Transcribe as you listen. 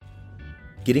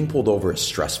Getting pulled over is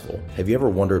stressful. Have you ever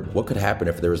wondered what could happen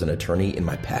if there was an attorney in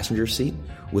my passenger seat?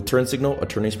 With Turn Signal,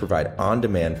 attorneys provide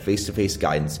on-demand, face-to-face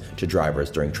guidance to drivers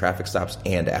during traffic stops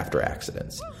and after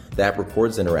accidents. The app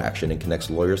records the interaction and connects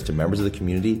lawyers to members of the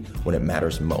community when it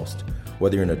matters most.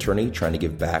 Whether you're an attorney trying to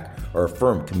give back or a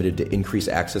firm committed to increase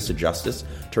access to justice,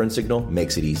 Turn Signal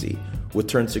makes it easy. With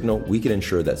Turn Signal, we can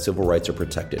ensure that civil rights are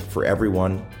protected for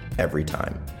everyone, every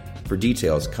time. For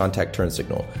details, contact Turn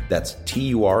Signal. That's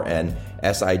TURNSIGNL,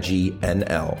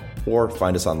 or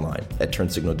find us online at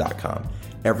turnsignal.com.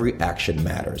 Every action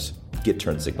matters. Get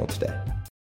Turn Signal today.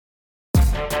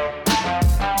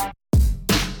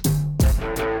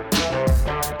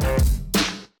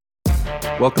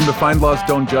 Welcome to Find Laws,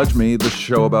 Don't Judge Me, the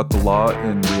show about the law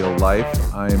in real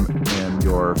life. I am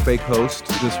your fake host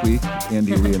this week,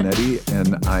 Andy Leonetti,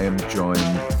 and I am joined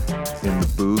in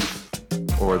the booth,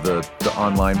 or the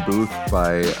online booth,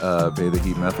 by Veda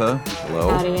Heat Metha.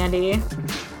 Hello. Howdy, Andy.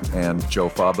 And Joe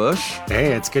Fawbush.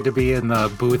 Hey, it's good to be in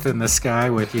the booth in the sky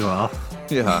with you all.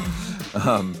 Yeah.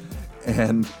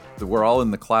 And we're all in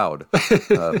the cloud.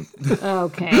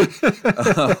 Okay.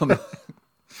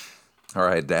 All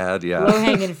right, Dad. Yeah.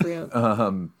 Low-hanging fruit.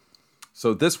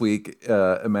 So this week,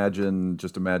 imagine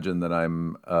that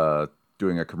I'm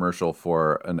doing a commercial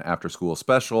for an after-school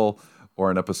special or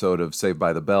an episode of Saved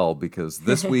by the Bell, because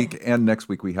this week and next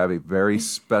week we have a very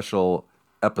special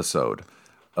episode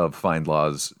of Find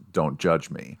Laws, Don't Judge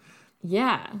Me.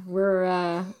 Yeah, we're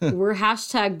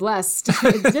hashtag blessed. Did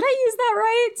I use that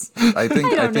right? I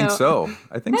think so.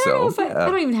 I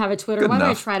don't even have a Twitter. Good Why enough.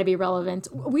 would I try to be relevant?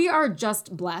 We are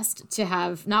just blessed to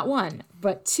have not one,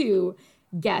 but two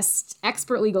guest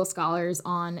expert legal scholars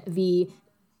on the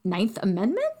Ninth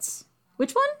Amendment.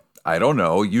 Which one? I don't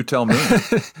know. You tell me.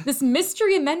 This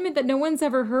mystery amendment that no one's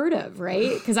ever heard of,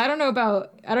 right? Because I don't know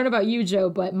about you, Joe,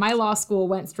 but my law school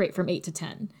went straight from 8 to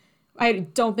 10. I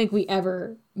don't think we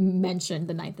ever mentioned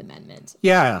the Ninth Amendment.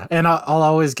 Yeah, and I'll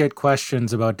always get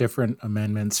questions about different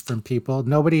amendments from people.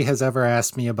 Nobody has ever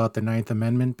asked me about the Ninth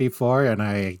Amendment before, and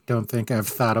I don't think I've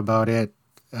thought about it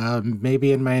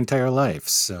maybe in my entire life.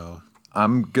 So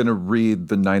I'm going to read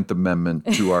the Ninth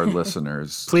Amendment to our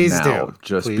listeners. Please now, do.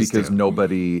 Just Please because do.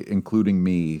 nobody, including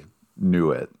me,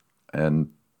 knew it. And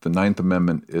the Ninth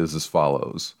Amendment is as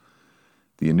follows.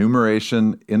 The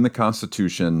enumeration in the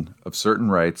Constitution of certain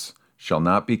rights shall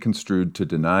not be construed to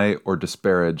deny or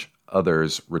disparage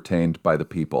others retained by the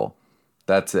people.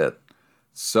 That's it.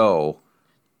 So,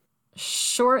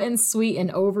 Short and sweet and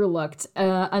overlooked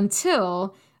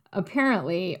until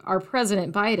apparently our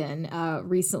President Biden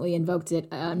recently invoked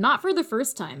it, not for the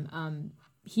first time.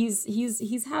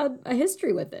 He's had a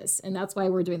history with this, and that's why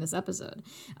we're doing this episode.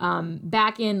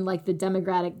 Back in like the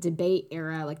Democratic debate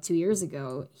era, like 2 years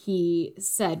ago, he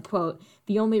said, quote,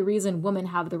 "The only reason women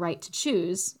have the right to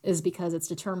choose is because it's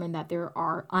determined that there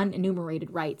are unenumerated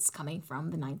rights coming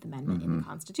from the Ninth Amendment in the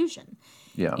Constitution."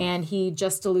 yeah. And he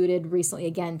just alluded recently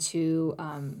again to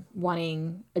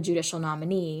wanting a judicial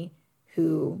nominee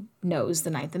who knows the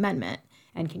Ninth Amendment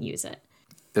and can use it.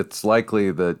 It's likely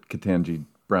that Ketanji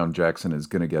Brown Jackson is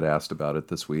going to get asked about it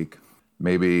this week.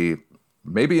 Maybe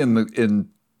in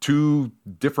two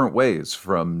different ways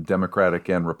from Democratic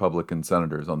and Republican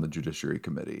senators on the Judiciary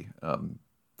Committee.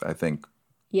 I think.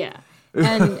 Yeah.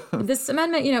 And this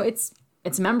amendment, it's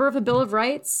a member of the Bill of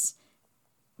Rights,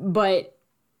 but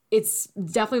it's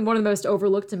definitely one of the most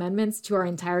overlooked amendments to our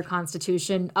entire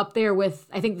Constitution, up there with,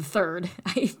 I think, the third.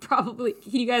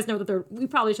 You guys know the third. We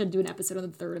probably should do an episode on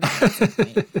the third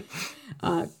amendment.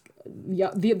 Yeah,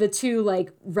 the two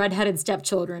like redheaded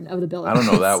stepchildren of the Bill of I don't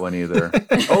Rights. know that one either.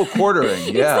 Oh,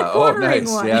 quartering. Yeah. the quartering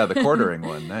nice. one. Yeah, the quartering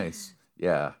one. Nice.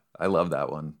 Yeah, I love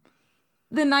that one.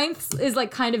 The ninth is like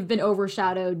kind of been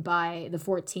overshadowed by the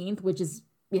 14th, which is,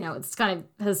 it's kind of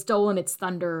has stolen its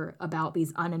thunder about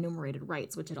these unenumerated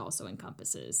rights, which it also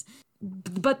encompasses.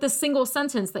 But the single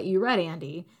sentence that you read,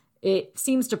 Andy, it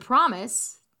seems to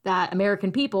promise that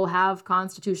American people have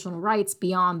constitutional rights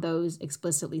beyond those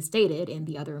explicitly stated in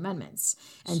the other amendments.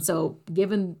 And so,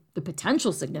 given the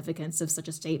potential significance of such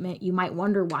a statement, you might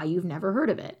wonder why you've never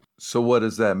heard of it. So what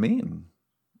does that mean?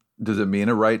 Does it mean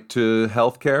a right to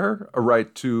health care, a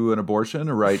right to an abortion,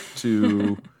 a right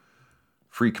to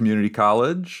free community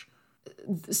college?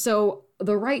 So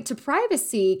the right to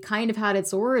privacy kind of had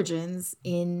its origins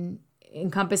in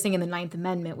encompassing in the Ninth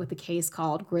Amendment with a case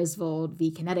called Griswold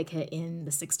v. Connecticut in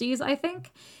the 60s, I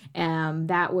think.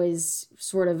 That was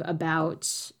sort of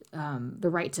about the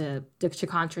right to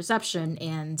contraception.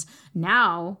 And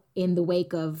now, in the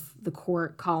wake of the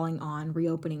court calling on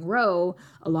reopening Roe,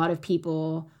 a lot of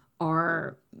people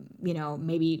are,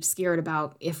 maybe scared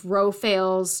about if Roe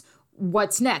fails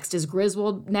what's next? Is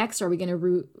Griswold next? Are we going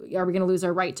to lose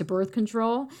our right to birth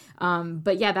control?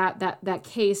 But yeah, that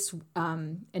case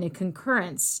in a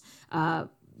concurrence,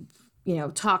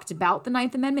 talked about the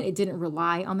Ninth Amendment. It didn't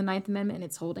rely on the Ninth Amendment and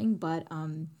its holding, but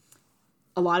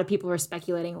a lot of people are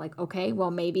speculating, like, okay,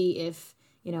 well, maybe if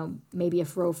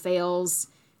Roe fails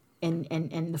and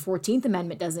the 14th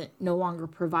Amendment no longer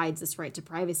provides this right to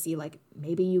privacy, like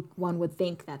maybe one would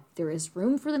think that there is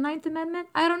room for the Ninth Amendment.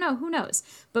 I don't know. Who knows?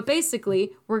 But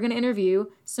basically, we're going to interview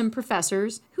some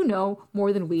professors who know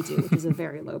more than we do, which is a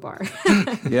very low bar.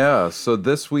 Yeah. So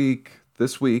this week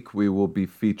we will be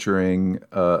featuring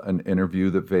an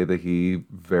interview that Vedahi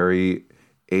very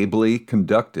ably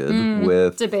conducted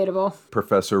with debatable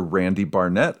Professor Randy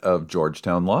Barnett of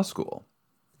Georgetown Law School.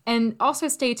 And also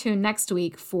stay tuned next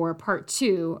week for part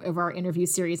 2 of our interview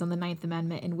series on the Ninth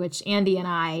Amendment, in which Andy and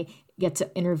I get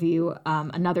to interview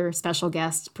another special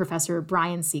guest, Professor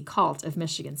Brian C. Kalt of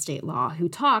Michigan State Law, who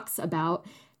talks about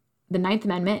the Ninth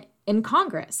Amendment in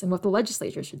Congress and what the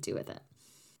legislature should do with it.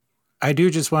 I do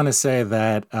just want to say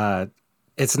that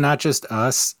it's not just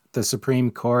us. The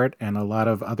Supreme Court and a lot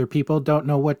of other people don't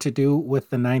know what to do with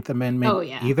the Ninth Amendment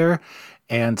either.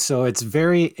 And so it's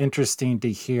very interesting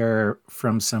to hear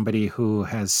from somebody who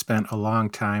has spent a long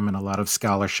time and a lot of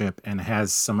scholarship and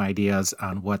has some ideas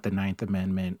on what the Ninth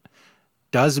Amendment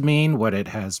does mean, what it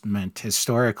has meant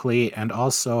historically, and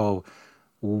also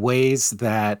ways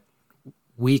that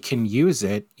we can use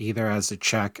it either as a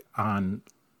check on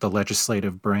the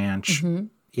legislative branch,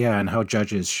 and how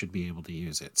judges should be able to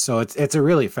use it. So it's a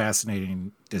really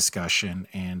fascinating discussion,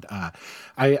 and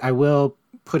I will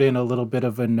put in a little bit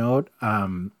of a note.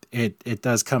 It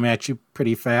does come at you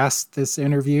pretty fast, this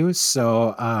interview,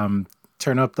 so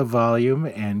turn up the volume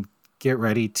and get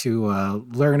ready to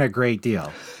learn a great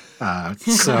deal.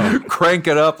 So crank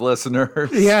it up,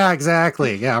 listeners. Yeah,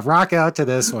 exactly. Yeah, rock out to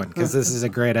this one, because this is a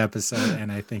great episode,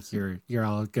 and I think you're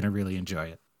all going to really enjoy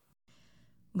it.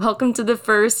 Welcome to the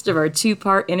first of our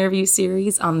 2-part interview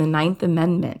series on the Ninth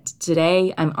Amendment.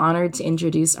 Today, I'm honored to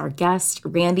introduce our guest,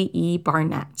 Randy E.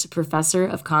 Barnett, professor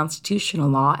of constitutional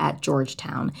law at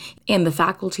Georgetown and the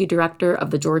faculty director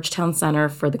of the Georgetown Center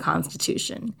for the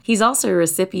Constitution. He's also a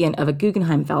recipient of a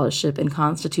Guggenheim Fellowship in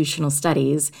Constitutional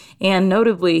Studies, and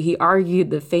notably, he argued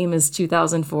the famous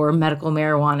 2004 medical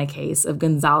marijuana case of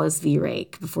Gonzalez v.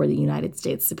 Rake before the United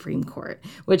States Supreme Court,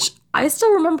 which I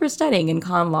still remember studying in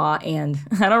con law, and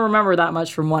I don't remember that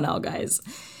much from 1L, guys.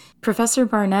 Professor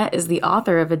Barnett is the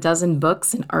author of a dozen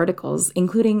books and articles,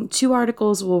 including 2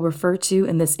 articles we'll refer to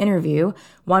in this interview,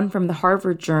 one from the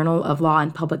Harvard Journal of Law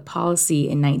and Public Policy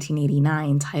in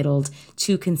 1989 titled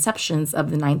Two Conceptions of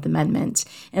the Ninth Amendment,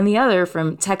 and the other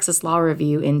from Texas Law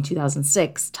Review in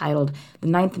 2006 titled The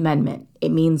Ninth Amendment, It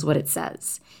Means What It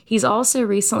Says. He's also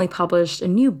recently published a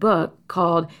new book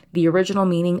called The Original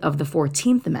Meaning of the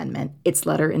 14th Amendment, Its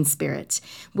Letter and Spirit.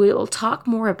 We'll talk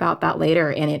more about that later,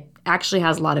 and it actually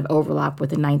has a lot of overlap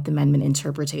with the Ninth Amendment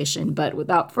interpretation. But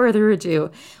without further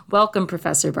ado, welcome,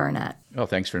 Professor Barnett. Oh,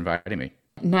 thanks for inviting me.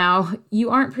 Now, you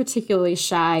aren't particularly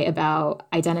shy about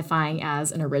identifying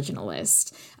as an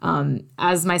originalist.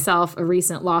 As myself, a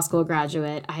recent law school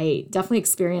graduate, I definitely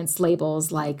experienced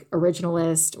labels like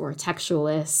originalist or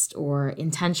textualist or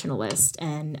intentionalist.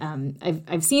 And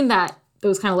I've seen that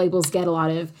those kind of labels get a lot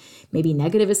of maybe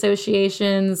negative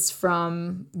associations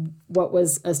from what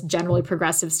was a generally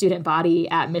progressive student body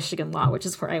at Michigan Law, which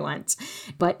is where I went.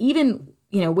 But even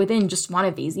within just one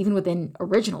of these, even within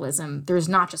originalism, there's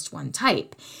not just one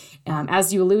type.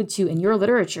 As you allude to in your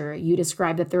literature, you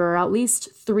describe that there are at least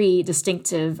 3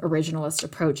 distinctive originalist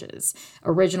approaches: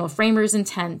 original framer's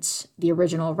intent, the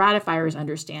original ratifier's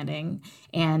understanding,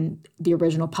 and the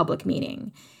original public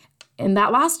meaning. And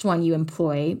that last one you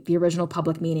employ, the original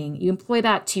public meaning, you employ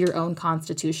that to your own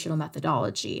constitutional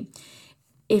methodology.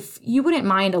 If you wouldn't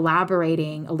mind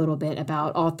elaborating a little bit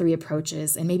about all 3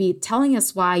 approaches and maybe telling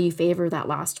us why you favor that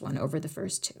last one over the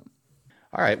first 2.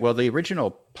 All right. Well, the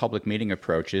original public meaning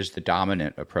approach is the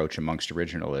dominant approach amongst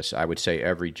originalists. I would say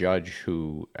every judge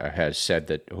who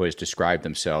who has described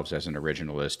themselves as an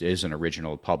originalist is an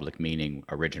original public meaning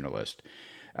originalist.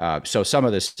 So some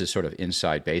of this is sort of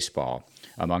inside baseball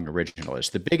among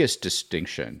originalists. The biggest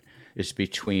distinction is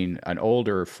between an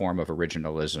older form of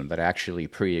originalism that actually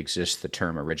pre-exists the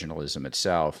term originalism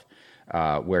itself,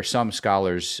 where some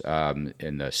scholars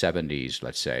in the 70s,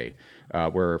 let's say,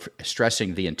 were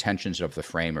stressing the intentions of the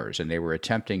framers, and they were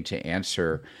attempting to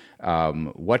answer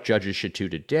what judges should do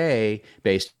today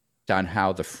based on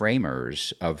how the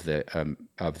framers of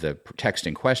the text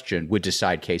in question would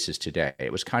decide cases today.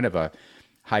 It was kind of a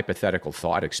hypothetical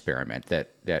thought experiment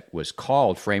that was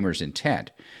called framers'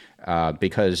 intent.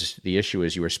 because the issue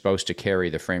is you were supposed to carry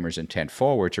the framers' intent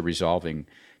forward to resolving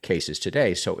cases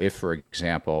today. So if, for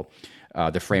example,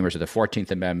 the framers of the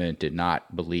 14th Amendment did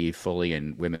not believe fully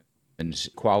in women's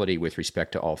equality with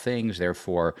respect to all things,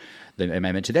 therefore the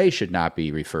amendment today should not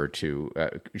be referred to,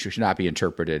 should not be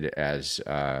interpreted as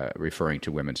referring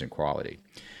to women's equality.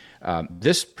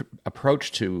 This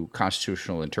approach to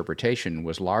constitutional interpretation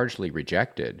was largely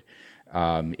rejected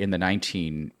in the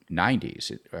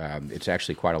 1990s. It's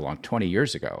actually quite a long, 20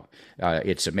 years ago.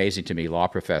 It's amazing to me law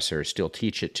professors still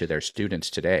teach it to their students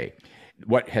today.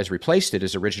 What has replaced it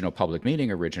is original public meaning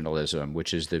originalism,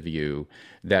 which is the view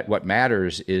that what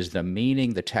matters is the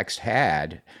meaning the text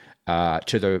had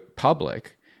to the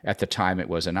public at the time it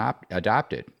was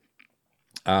adopted.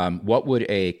 What would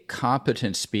a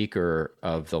competent speaker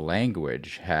of the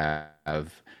language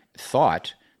have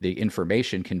thought the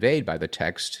information conveyed by the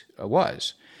text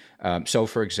was? So,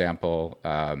 for example,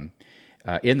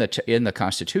 in the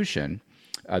Constitution,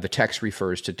 the text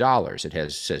refers to dollars.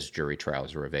 It says jury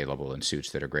trials are available in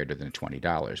suits that are greater than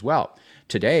 $20. Well,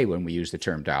 today, when we use the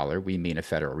term dollar, we mean a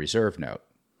Federal Reserve note.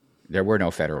 There were no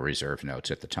Federal Reserve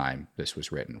notes at the time this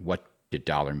was written. What did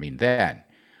dollar mean then?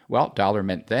 Well, dollar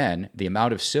meant then the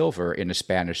amount of silver in a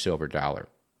Spanish silver dollar.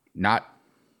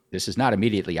 This is not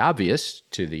immediately obvious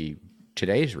to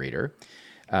today's reader,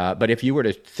 but if you were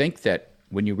to think that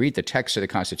when you read the text of the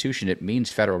Constitution, it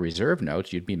means Federal Reserve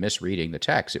notes, you'd be misreading the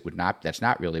text. It would not. That's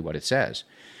not really what it says.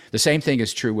 The same thing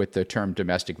is true with the term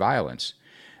domestic violence.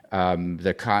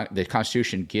 The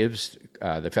Constitution gives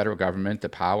the federal government the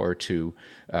power to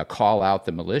call out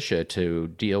the militia to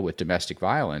deal with domestic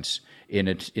violence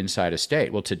inside a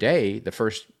state. Well, today, the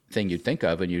first thing you'd think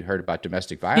of when you heard about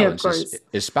domestic violence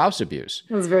is spouse abuse.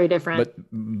 It was very different.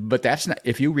 But that's not,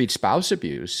 if you read spouse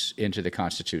abuse into the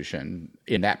Constitution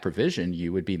in that provision,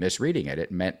 you would be misreading it.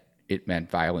 It meant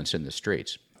violence in the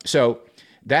streets. So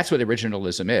that's what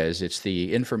originalism is. It's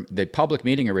the public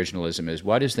meaning originalism is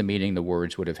what is the meaning the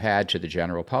words would have had to the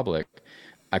general public,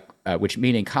 which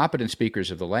meaning competent speakers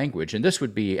of the language. And this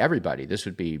would be everybody. This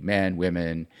would be men,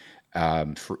 women,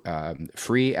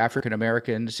 free African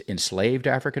Americans, enslaved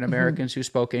African Americans who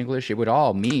spoke English. It would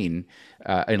all mean,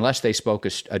 unless they spoke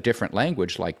a different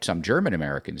language like some German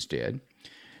Americans did,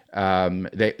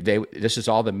 this is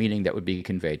all the meaning that would be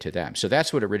conveyed to them. So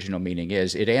that's what original meaning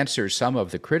is. It answers some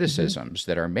of the criticisms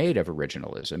that are made of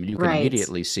originalism. You can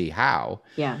immediately see how,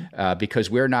 because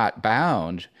we're not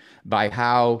bound by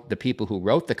how the people who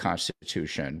wrote the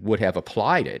Constitution would have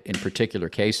applied it in particular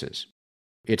cases.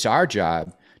 It's our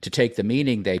job to take the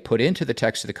meaning they put into the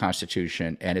text of the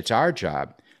Constitution, and it's our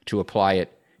job to apply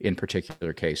it in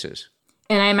particular cases.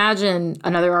 And I imagine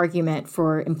another argument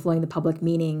for employing the public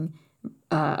meaning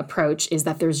approach is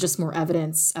that there's just more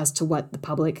evidence as to what the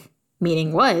public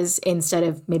meaning was, instead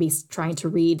of maybe trying to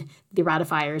read the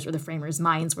ratifiers or the framers'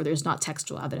 minds where there's not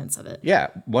textual evidence of it. Yeah.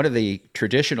 One of the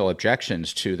traditional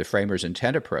objections to the framers'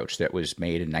 intent approach that was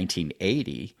made in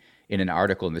 1980 in an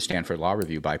article in the Stanford Law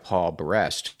Review by Paul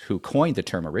Brest, who coined the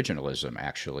term originalism,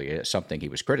 actually, something he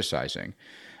was criticizing,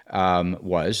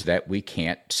 was that we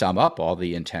can't sum up all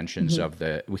the intentions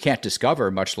we can't discover,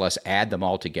 much less add them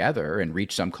all together and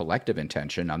reach some collective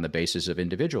intention on the basis of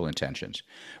individual intentions.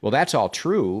 Well, that's all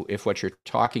true if what you're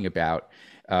talking about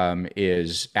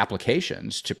is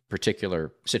applications to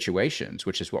particular situations,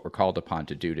 which is what we're called upon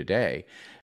to do today.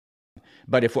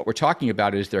 But if what we're talking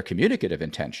about is their communicative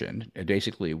intention,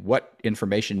 basically what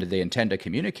information did they intend to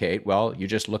communicate, well, you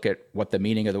just look at what the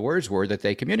meaning of the words were that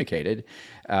they communicated.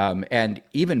 And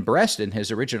even Brest in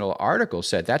his original article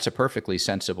said that's a perfectly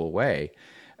sensible way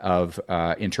of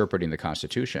interpreting the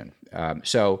Constitution.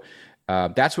 So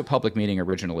that's what public meaning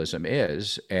originalism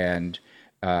is. And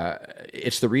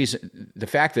it's the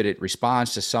fact that it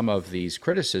responds to some of these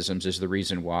criticisms is the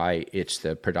reason why it's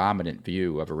the predominant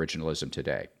view of originalism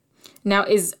today. Now,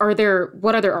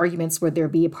 what other arguments would there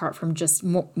be apart from just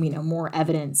more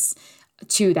evidence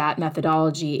to that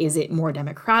methodology? Is it more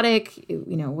democratic?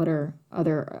 What are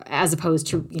other, as opposed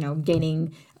to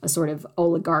gaining a sort of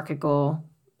oligarchical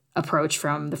approach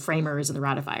from the framers and the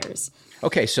ratifiers?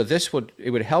 Okay, so it would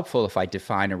be helpful if I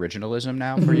define originalism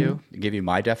now for you, give you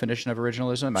my definition of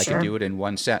originalism. I can do it in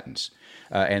one sentence,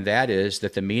 and that is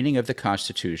that the meaning of the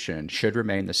Constitution should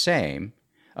remain the same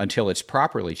until it's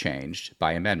properly changed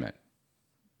by amendment.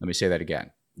 Let me say that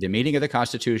again. The meaning of the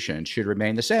Constitution should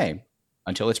remain the same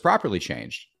until it's properly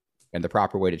changed, and the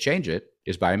proper way to change it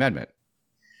is by amendment.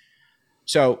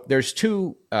 So there's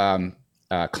two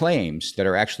claims that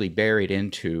are actually buried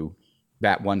into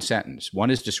that one sentence.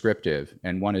 One is descriptive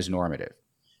and one is normative.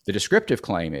 The descriptive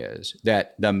claim is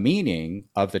that the meaning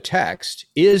of the text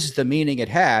is the meaning it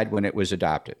had when it was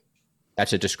adopted.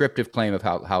 That's a descriptive claim of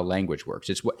how language works.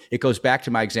 It goes back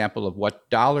to my example of what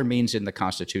dollar means in the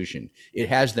Constitution. It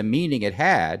has the meaning it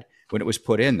had when it was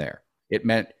put in there. It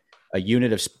meant a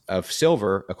unit of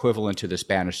silver equivalent to the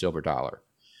Spanish silver dollar.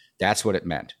 That's what it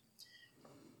meant.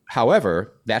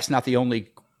 However, that's not the only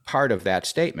part of that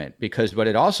statement, because what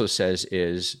it also says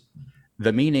is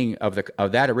the meaning of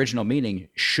that original meaning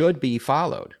should be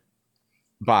followed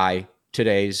by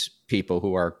today's people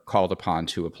who are called upon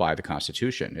to apply the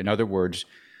Constitution. In other words,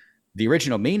 the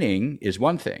original meaning is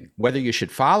one thing. Whether you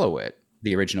should follow it,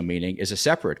 the original meaning, is a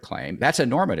separate claim. That's a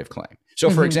normative claim. So,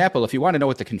 for example, if you want to know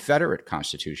what the Confederate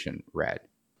Constitution read,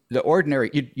 the ordinary,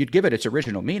 you'd give it its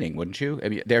original meaning, wouldn't you? I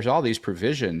mean, there's all these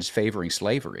provisions favoring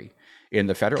slavery in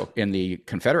the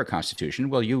Confederate Constitution.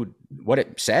 Well, what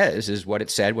it says is what it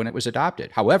said when it was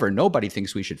adopted. However, nobody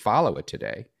thinks we should follow it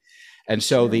today. And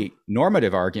so the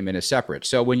normative argument is separate.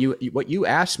 So what you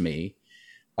asked me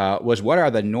was, what are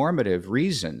the normative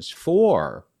reasons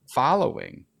for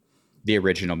following the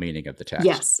original meaning of the text?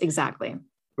 Yes, exactly.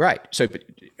 Right. So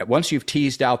once you've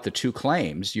teased out the two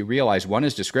claims, you realize one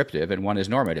is descriptive and one is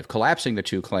normative. Collapsing the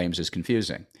two claims is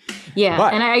confusing. Yeah,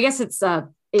 and I guess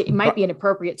it might be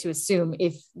inappropriate to assume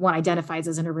if one identifies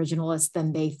as an originalist,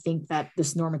 then they think that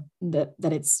this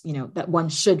that it's, that one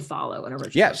should follow an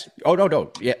originalist. Yes. Oh,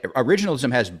 no. Yeah.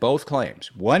 Originalism has both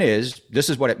claims. One is, this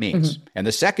is what it means. And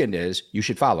the second is, you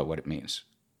should follow what it means.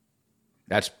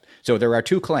 So there are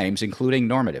two claims, including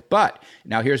normative. But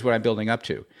now here's what I'm building up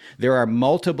to. There are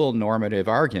multiple normative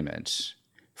arguments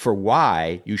for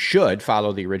why you should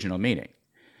follow the original meaning.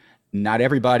 Not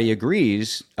everybody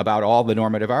agrees about all the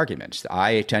normative arguments.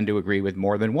 I tend to agree with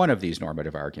more than one of these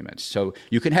normative arguments. So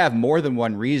you can have more than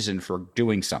one reason for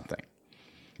doing something.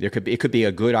 It could be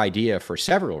a good idea for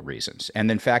several reasons. And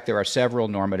in fact, there are several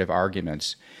normative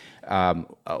arguments,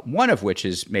 one of which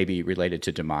is maybe related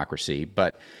to democracy,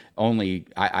 but only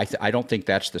I don't think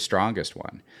that's the strongest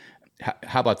one.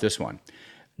 How about this one?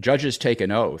 Judges take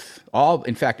an oath.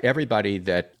 In fact, everybody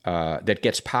that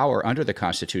gets power under the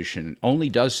Constitution only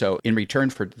does so in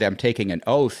return for them taking an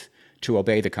oath to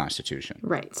obey the Constitution.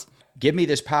 Right. Give me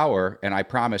this power, and I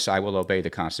promise I will obey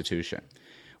the Constitution.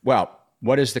 Well,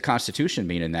 what does the Constitution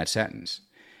mean in that sentence?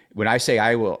 When I say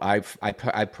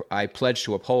I pledge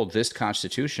to uphold this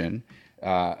Constitution,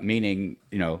 meaning,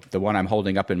 the one I'm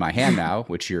holding up in my hand now,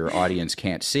 which your audience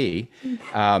can't see.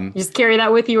 Just carry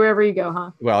that with you wherever you go,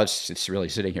 huh? Well, it's really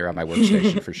sitting here on my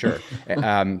workstation for sure.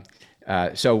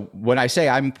 So when I say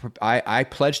I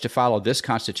pledge to follow this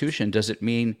Constitution, does it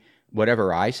mean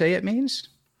whatever I say it means?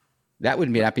 That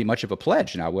would not be much of a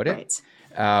pledge now, would it? Right.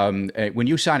 When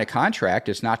you sign a contract,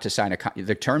 it's not to sign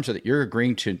the terms that you're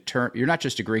agreeing to. You're not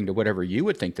just agreeing to whatever you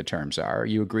would think the terms are.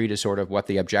 You agree to sort of what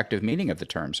the objective meaning of the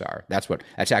terms are. That's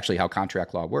actually how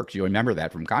contract law works. You remember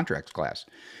that from contracts class.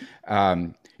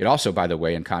 It also, by the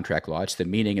way, in contract law, it's the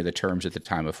meaning of the terms at the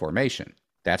time of formation.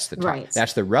 That's the time. Right.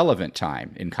 That's the relevant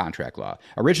time in contract law.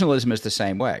 Originalism is the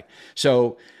same way.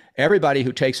 So everybody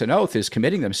who takes an oath is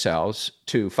committing themselves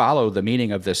to follow the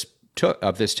meaning of this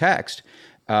text.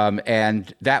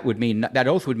 And that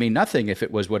oath would mean nothing if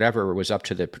it was whatever was up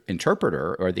to the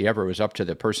interpreter or whatever was up to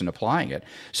the person applying it.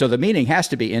 So the meaning has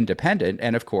to be independent.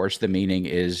 And of course, the meaning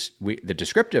is, the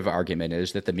descriptive argument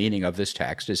is that the meaning of this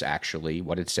text is actually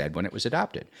what it said when it was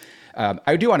adopted.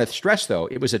 I do want to stress, though,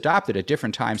 it was adopted at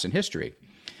different times in history.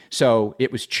 So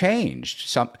it was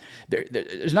changed.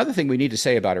 There's another thing we need to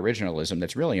say about originalism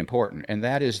that's really important, and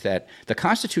that is that the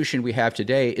Constitution we have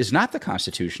today is not the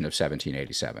Constitution of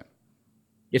 1787.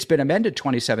 It's been amended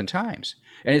 27 times,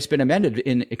 and it's been amended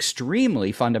in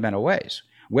extremely fundamental ways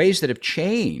that have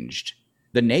changed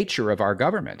the nature of our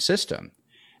government system.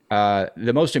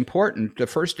 The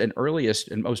first and earliest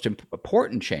and most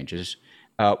important changes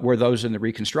were those in the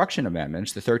Reconstruction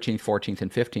Amendments, the 13th, 14th,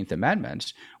 and 15th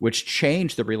Amendments, which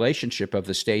changed the relationship of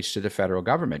the states to the federal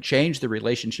government, changed the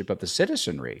relationship of the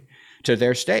citizenry to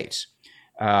their states.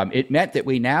 It meant that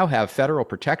we now have federal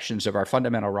protections of our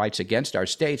fundamental rights against our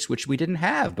states, which we didn't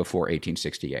have before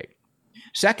 1868.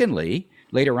 Secondly,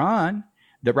 later on,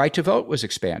 the right to vote was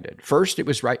expanded. First, it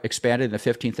was expanded in the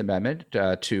 15th Amendment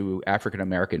to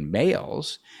African-American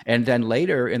males, and then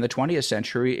later in the 20th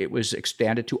century, it was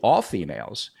expanded to all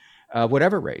females,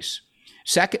 whatever race.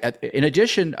 Second, in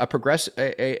addition,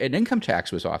 an income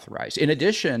tax was authorized. In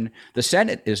addition, the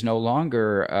Senate is no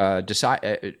longer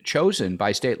chosen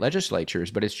by state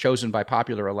legislatures, but it's chosen by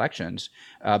popular elections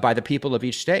by the people of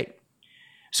each state.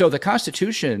 So the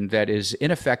Constitution that is in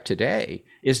effect today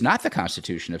is not the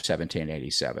Constitution of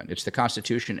 1787. It's the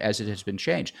Constitution as it has been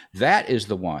changed. That is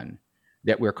the one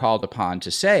that we're called upon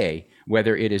to say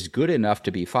whether it is good enough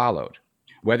to be followed.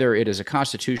 whether it is a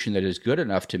constitution that is good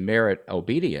enough to merit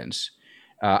obedience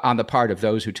on the part of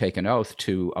those who take an oath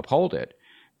to uphold it,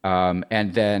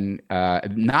 and then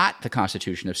not the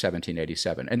Constitution of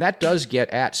 1787. And that does get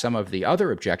at some of the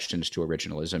other objections to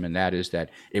originalism, and that is that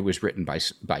it was written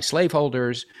by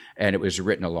slaveholders, and it was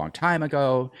written a long time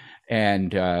ago,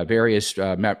 and various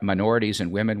minorities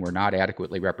and women were not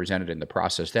adequately represented in the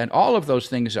process then. All of those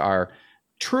things are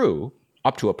true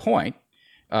up to a point,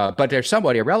 but they're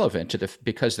somewhat irrelevant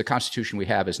because the Constitution we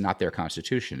have is not their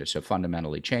Constitution. It's a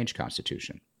fundamentally changed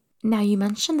Constitution. Now, you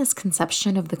mentioned this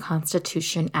conception of the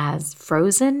Constitution as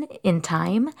frozen in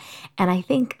time, and I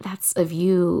think that's a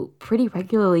view pretty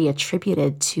regularly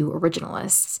attributed to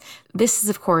originalists. This is,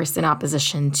 of course, in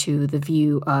opposition to the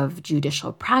view of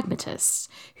judicial pragmatists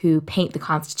who paint the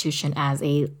Constitution as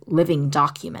a living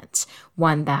document,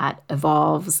 one that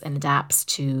evolves and adapts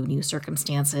to new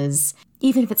circumstances,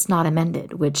 even if it's not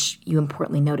amended, which you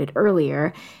importantly noted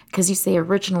earlier, because you say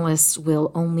originalists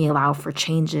will only allow for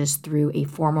changes through a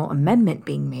formal amendment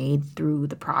being made through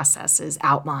the processes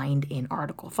outlined in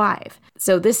Article 5.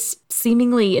 So this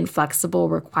seemingly inflexible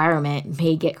requirement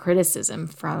may get criticism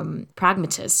from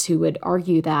pragmatists who would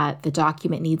argue that the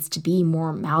document needs to be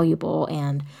more malleable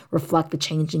and reflect the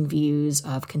changing views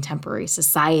of contemporary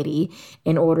society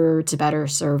in order to better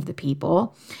serve the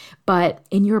people. But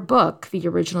in your book, The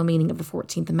Original Meaning of the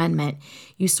 14th Amendment,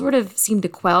 you sort of seem to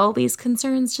quell these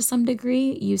concerns to some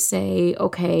degree. You say,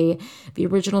 okay, the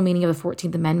original meaning of the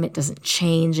 14th Amendment doesn't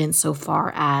change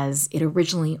insofar as it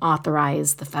originally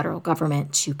authorized the federal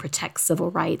government to protect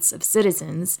civil rights of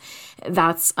citizens.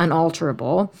 That's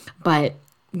unalterable, but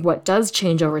what does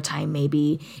change over time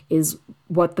maybe is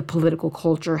what the political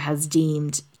culture has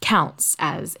deemed counts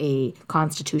as a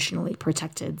constitutionally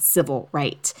protected civil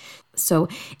right. So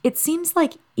it seems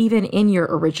like even in your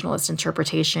originalist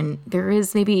interpretation, there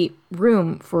is maybe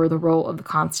room for the role of the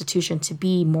Constitution to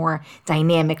be more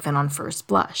dynamic than on first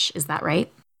blush. Is that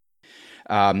right?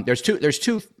 There's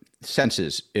two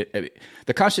senses.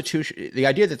 The Constitution, the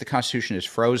idea that the Constitution is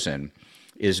frozen,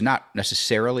 is not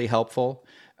necessarily helpful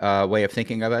way of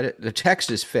thinking about it. The text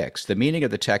is fixed. The meaning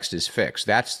of the text is fixed.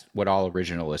 That's what all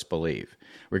originalists believe,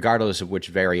 regardless of which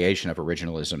variation of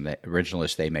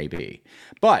originalist they may be.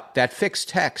 But that fixed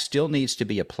text still needs to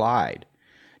be applied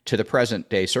to the present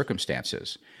day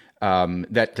circumstances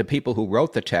that the people who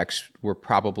wrote the text were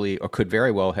probably or could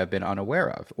very well have been unaware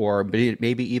of, or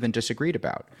maybe even disagreed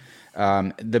about.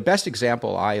 The best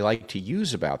example I like to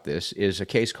use about this is a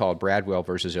case called Bradwell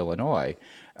versus Illinois,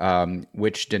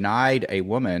 which denied a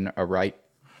woman a right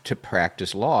to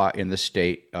practice law in the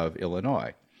state of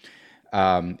Illinois.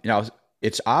 Now,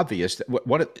 it's obvious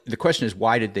that the question is,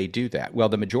 why did they do that? Well,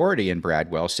 the majority in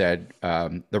Bradwell said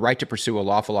the right to pursue a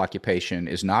lawful occupation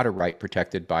is not a right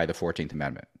protected by the 14th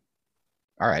Amendment.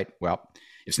 All right, well,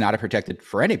 it's not protected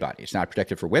for anybody. It's not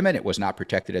protected for women. It was not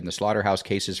protected in the slaughterhouse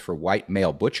cases for white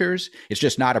male butchers. It's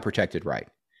just not a protected right.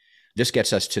 This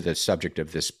gets us to the subject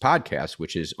of this podcast,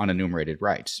 which is unenumerated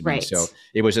rights. Right. So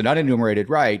it was an unenumerated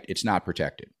right. It's not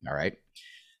protected. All right.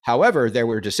 However, there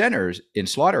were dissenters in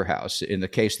slaughterhouse in the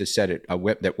case that said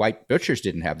that white butchers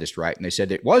didn't have this right. And they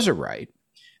said it was a right.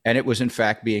 And it was, in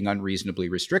fact, being unreasonably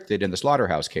restricted in the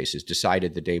slaughterhouse cases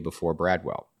decided the day before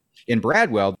Bradwell. In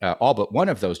Bradwell, all but one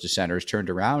of those dissenters turned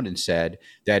around and said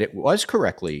that it was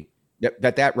correctly,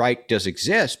 that right does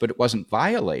exist, but it wasn't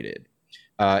violated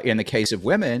in the case of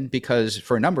women because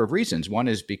for a number of reasons. One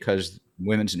is because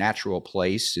women's natural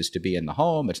place is to be in the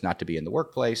home. It's not to be in the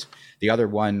workplace. The other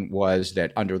one was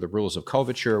that under the rules of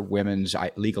coverture, women's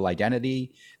legal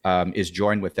identity is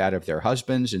joined with that of their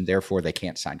husbands, and therefore they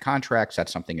can't sign contracts.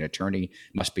 That's something an attorney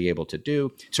must be able to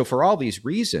do. So for all these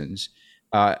reasons,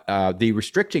 the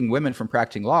restricting women from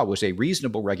practicing law was a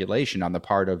reasonable regulation on the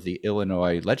part of the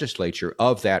Illinois legislature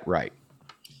of that right.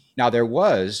 Now, there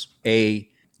was a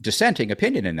dissenting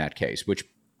opinion in that case, which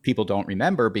people don't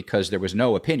remember because there was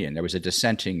no opinion. There was a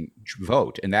dissenting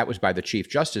vote, and that was by the Chief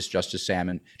Justice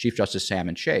Salmon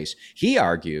Chase. He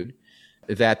argued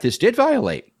that this did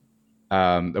violate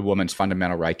a woman's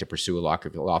fundamental right to pursue a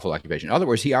lawful occupation. In other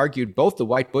words, he argued both the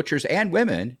white butchers and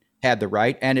women had the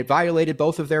right, and it violated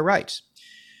both of their rights.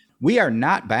 We are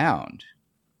not bound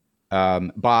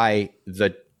by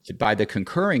the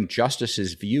concurring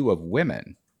justice's view of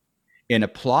women in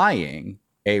applying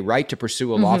a right to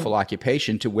pursue a lawful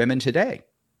occupation to women today.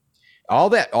 All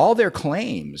their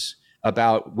claims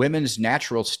about women's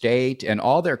natural state and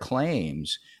all their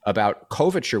claims about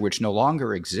coverture, which no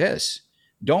longer exists,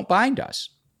 don't bind us.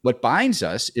 What binds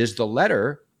us is the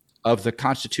letter of the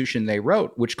Constitution they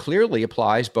wrote, which clearly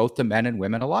applies both to men and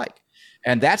women alike.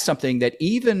 And that's something that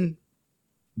even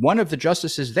one of the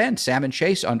justices then, Salmon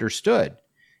Chase, understood.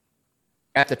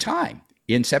 at the time.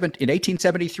 In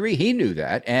 1873, he knew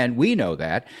that, and we know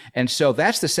that. And so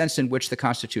that's the sense in which the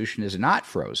Constitution is not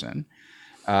frozen,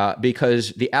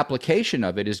 because the application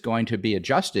of it is going to be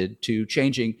adjusted to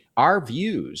changing our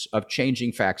views of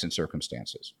changing facts and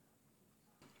circumstances.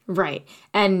 Right.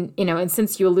 And, and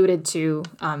since you alluded to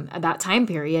that time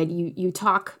period, you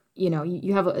talk,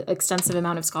 you have an extensive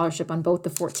amount of scholarship on both the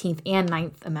 14th and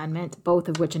 9th Amendment, both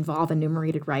of which involve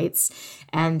enumerated rights.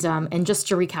 And just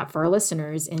to recap for our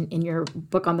listeners, in your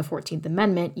book on the 14th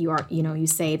Amendment, you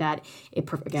say that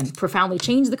it, again, profoundly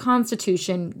changed the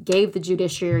Constitution, gave the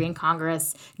judiciary and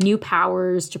Congress new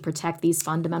powers to protect these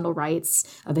fundamental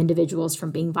rights of individuals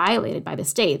from being violated by the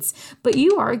states. But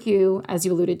you argue, as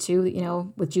you alluded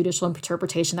to, with judicial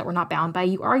interpretation that we're not bound by,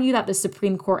 you argue that the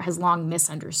Supreme Court has long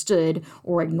misunderstood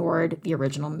or ignored the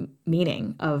original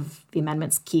meaning of the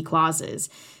amendment's key clauses.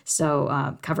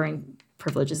 So covering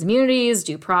privileges, immunities,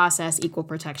 due process, equal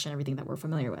protection, everything that we're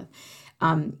familiar with.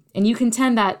 And you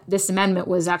contend that this amendment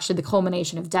was actually the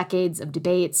culmination of decades of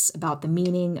debates about the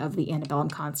meaning of the antebellum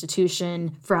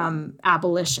Constitution from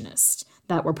abolitionists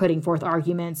that were putting forth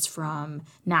arguments from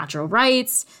natural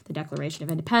rights, the Declaration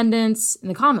of Independence, and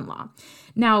the common law.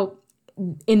 Now,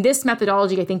 in this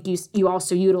methodology, I think you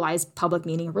also utilize public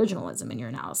meaning originalism in your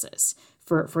analysis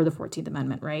for the 14th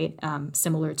Amendment, right?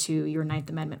 Similar to your 9th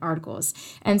Amendment articles.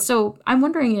 And so I'm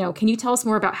wondering, can you tell us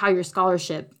more about how your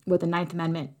scholarship with the 9th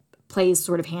Amendment plays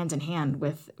sort of hand in hand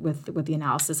with the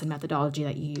analysis and methodology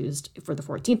that you used for the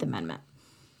 14th Amendment?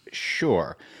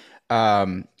 Sure.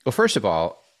 Well, first of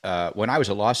all, when I was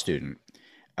a law student,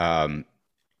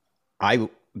 I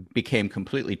became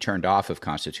completely turned off of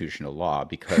constitutional law,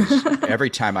 because every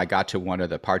time I got to one of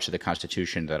the parts of the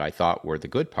Constitution that I thought were the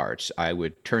good parts, I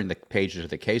would turn the pages of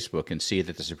the casebook and see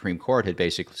that the Supreme Court had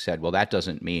basically said, well, that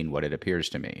doesn't mean what it appears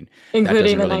to mean.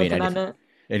 Including the Ninth Amendment.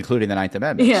 Including the Ninth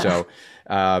Amendment. Yeah. So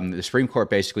the Supreme Court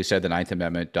basically said the Ninth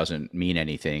Amendment doesn't mean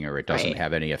anything, or it doesn't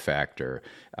have any effect, or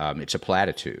it's a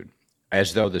platitude,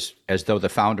 as though the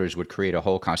founders would create a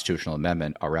whole constitutional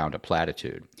amendment around a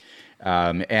platitude.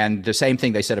 And the same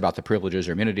thing they said about the Privileges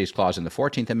or Immunities Clause in the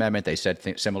 14th Amendment. They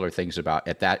said similar things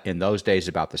in those days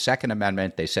about the Second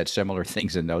Amendment. They said similar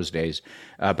things in those days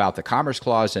about the Commerce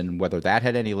Clause and whether that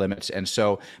had any limits. And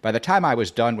so by the time I was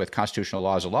done with constitutional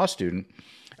law as a law student,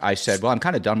 I said, well, I'm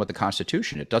kind of done with the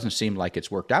Constitution. It doesn't seem like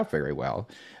it's worked out very well.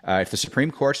 If the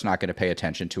Supreme Court's not going to pay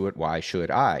attention to it, why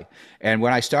should I? And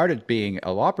when I started being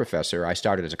a law professor, I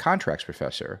started as a contracts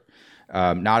professor.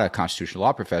 Not a constitutional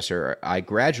law professor. I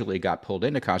gradually got pulled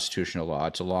into constitutional law.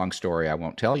 It's a long story I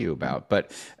won't tell you about,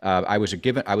 but I was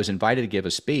invited to give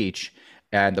a speech,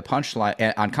 and the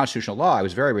punchline on constitutional law, I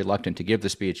was very reluctant to give the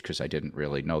speech because I didn't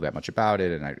really know that much about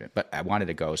it, but I wanted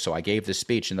to go, so I gave the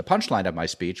speech, and the punchline of my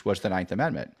speech was the Ninth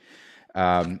Amendment.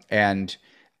 And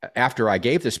after I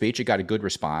gave the speech, it got a good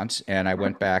response, and I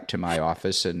went back to my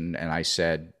office and I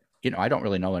said, I don't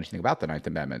really know anything about the Ninth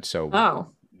Amendment, so.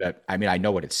 I mean, I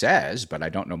know what it says, but I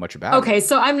don't know much about it. Okay,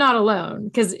 so I'm not alone,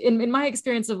 because in my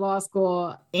experience of law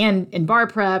school and in bar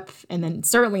prep, and then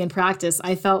certainly in practice,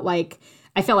 I felt like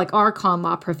our con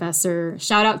law professor,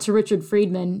 shout out to Richard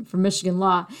Friedman from Michigan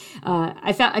Law,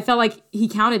 I felt like he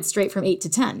counted straight from 8 to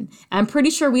 10. I'm pretty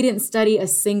sure we didn't study a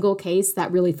single case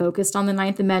that really focused on the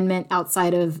Ninth Amendment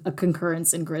outside of a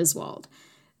concurrence in Griswold.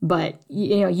 But,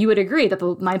 you would agree that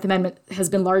the Ninth Amendment has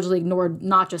been largely ignored,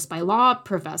 not just by law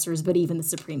professors, but even the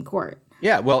Supreme Court.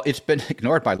 Yeah, well, it's been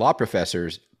ignored by law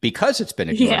professors because it's been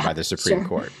ignored by the Supreme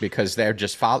Court, because they're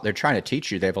trying to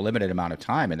teach you. They have a limited amount of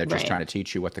time, and they're just trying to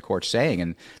teach you what the court's saying.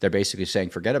 And they're basically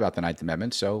saying, forget about the Ninth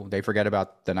Amendment. So they forget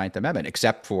about the Ninth Amendment,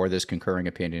 except for this concurring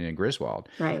opinion in Griswold.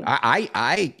 Right.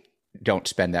 I don't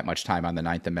spend that much time on the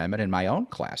Ninth Amendment in my own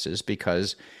classes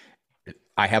because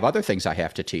I have other things I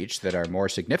have to teach that are more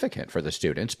significant for the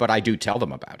students, but I do tell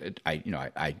them about it.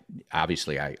 I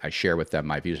obviously share with them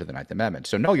my views of the Ninth Amendment.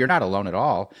 So no, you're not alone at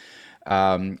all.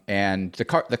 And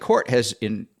the court has,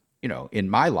 in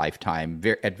my lifetime,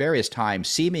 at various times,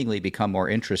 seemingly become more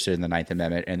interested in the Ninth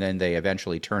Amendment, and then they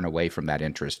eventually turn away from that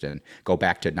interest and go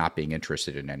back to not being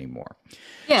interested in it anymore.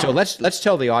 Yeah. So let's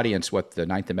tell the audience what the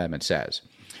Ninth Amendment says.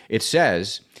 It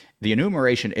says, the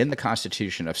enumeration in the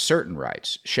Constitution of certain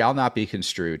rights shall not be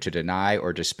construed to deny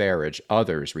or disparage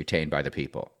others retained by the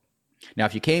people. Now,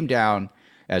 if you came down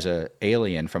as an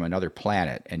alien from another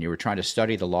planet and you were trying to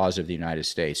study the laws of the United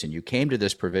States and you came to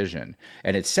this provision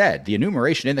and it said the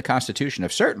enumeration in the Constitution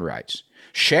of certain rights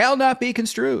shall not be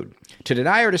construed to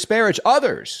deny or disparage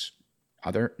others,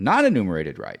 other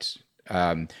non-enumerated rights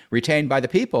retained by the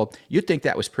people, you'd think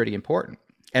that was pretty important.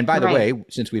 And by the way,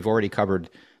 since we've already covered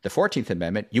the 14th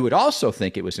Amendment, you would also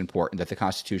think it was important that the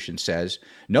Constitution says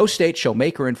no state shall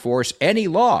make or enforce any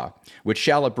law which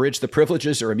shall abridge the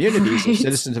privileges or immunities of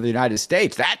citizens of the United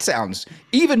States. That sounds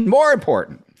even more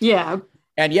important. Yeah.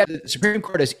 And yet the Supreme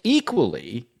Court has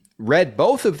equally read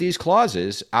both of these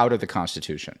clauses out of the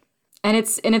Constitution. And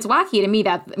it's wacky to me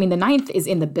that, I mean, the 9th is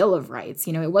in the Bill of Rights.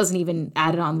 You know, it wasn't even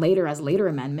added on later as a later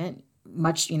amendment,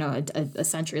 much, you know, a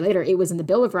century later. It was in the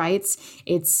Bill of Rights.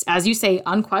 It's, as you say,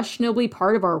 unquestionably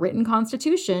part of our written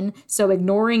Constitution. So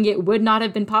ignoring it would not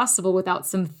have been possible without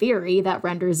some theory that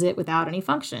renders it without any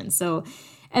function. So,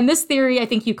 and this theory, I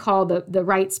think you call the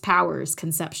rights powers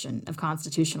conception of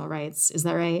constitutional rights. Is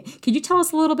that right? Could you tell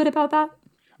us a little bit about that?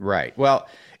 Right. Well,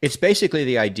 it's basically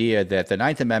the idea that the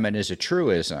Ninth Amendment is a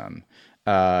truism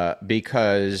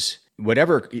because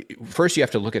first you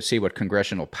have to see what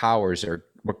congressional powers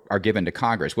are given to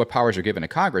Congress. What powers are given to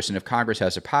Congress, and if Congress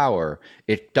has a power,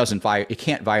 it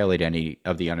can't violate any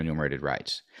of the unenumerated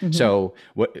rights. Mm-hmm. So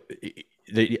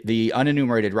the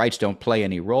unenumerated rights don't play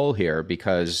any role here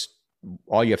because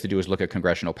all you have to do is look at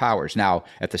congressional powers. Now,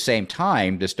 at the same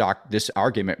time, this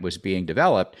argument was being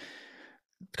developed.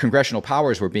 Congressional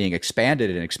powers were being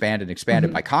expanded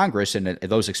mm-hmm. by Congress, and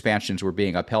those expansions were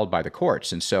being upheld by the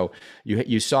courts. And so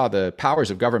you saw the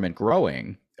powers of government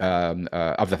growing,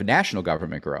 of the national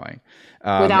government growing,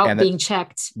 without being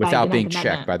checked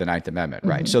by the Ninth Amendment.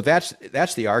 Right. Mm-hmm. So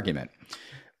that's the argument.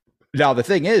 Now the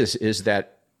thing is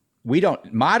that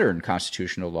modern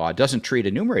constitutional law doesn't treat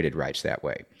enumerated rights that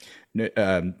way.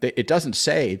 It doesn't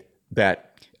say that.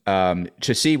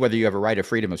 To see whether you have a right of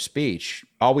freedom of speech,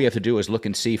 all we have to do is look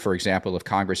and see, for example, if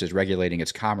Congress is regulating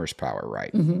its commerce power,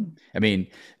 right? Mm-hmm. I mean,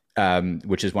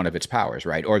 which is one of its powers,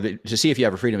 right? Or to see if you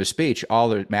have a freedom of speech, all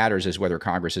that matters is whether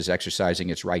Congress is exercising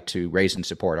its right to raise and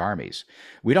support armies.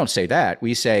 We don't say that.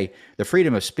 We say the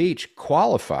freedom of speech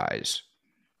qualifies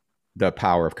the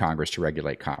power of Congress to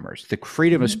regulate commerce. The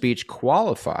freedom mm-hmm. of speech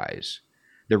qualifies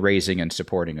the raising and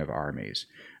supporting of armies.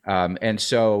 And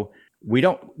so we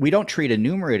don't treat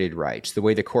enumerated rights the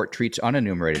way the court treats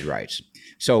unenumerated rights.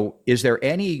 So is there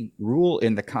any rule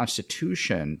in the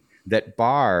Constitution that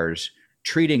bars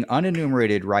treating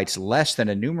unenumerated rights less than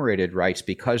enumerated rights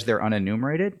because they're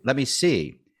unenumerated? Let's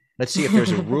see if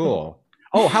there's a rule.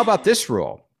 Oh, how about this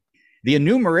rule? The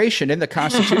enumeration in the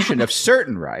Constitution of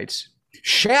certain rights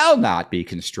shall not be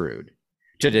construed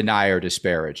to deny or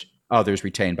disparage others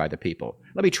retained by the people.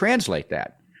 Let me translate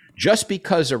that. Just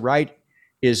because a right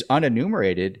is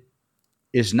unenumerated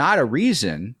is not a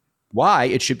reason why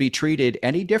it should be treated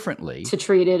any differently to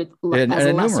treat it than as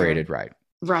an enumerated right.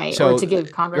 Right. So, or to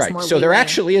give Congress more So there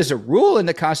actually is a rule in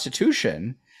the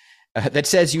Constitution that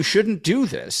says you shouldn't do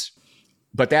this,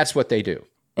 but that's what they do.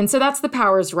 And so that's the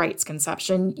powers rights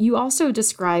conception. You also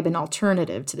describe an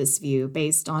alternative to this view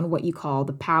based on what you call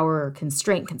the power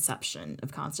constraint conception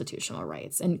of constitutional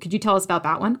rights. And could you tell us about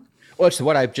that one? Well, it's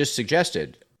what I've just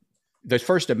suggested. The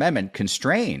First Amendment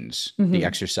constrains mm-hmm. the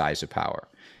exercise of power.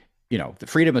 You know, the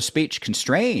freedom of speech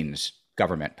constrains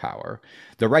government power.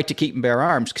 The right to keep and bear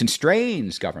arms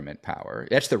constrains government power.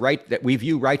 That's the right that we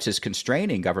view rights as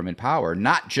constraining government power,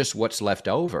 not just what's left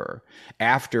over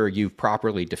after you've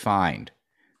properly defined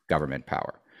government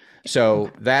power. So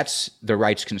okay. That's the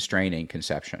rights constraining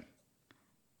conception.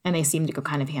 And they seem to go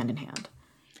kind of hand in hand.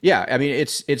 Yeah, I mean,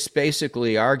 it's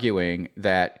basically arguing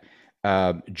that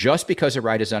just because a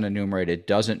right is unenumerated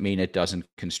doesn't mean it doesn't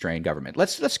constrain government.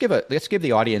 Let's give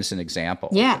the audience an example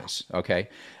of this. Okay,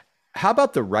 how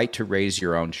about the right to raise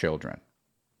your own children?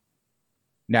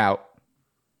 Now,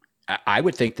 I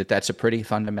would think that that's a pretty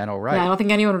fundamental right. Yeah, I don't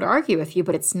think anyone would argue with you,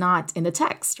 but it's not in the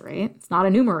text, right? It's not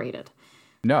enumerated.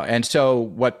 No, and so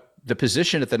what the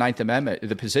position at the Ninth Amendment,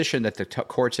 the position that the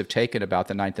courts have taken about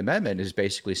the Ninth Amendment is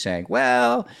basically saying,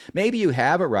 well, maybe you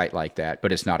have a right like that,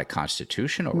 but it's not a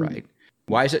constitutional right.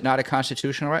 Why is it not a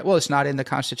constitutional right? Well, it's not in the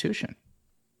Constitution.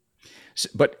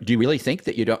 But do you really think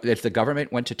that if the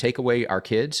government went to take away our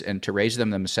kids and to raise them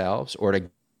themselves or to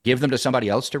give them to somebody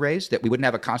else to raise, that we wouldn't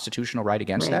have a constitutional right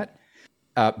against that?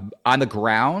 On the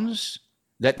grounds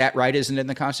that right isn't in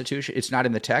the Constitution, it's not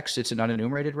in the text, it's an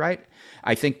unenumerated right?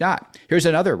 I think not. Here's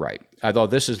another right, although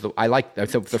this is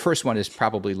the first one is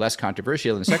probably less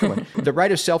controversial than the second one, the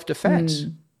right of self-defense.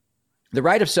 The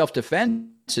right of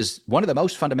self-defense is one of the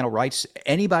most fundamental rights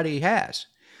anybody has.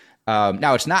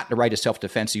 Now, it's not the right of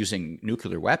self-defense using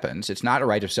nuclear weapons. It's not a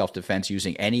right of self-defense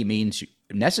using any means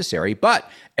necessary, but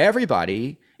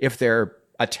everybody, if they're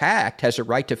attacked, has a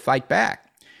right to fight back.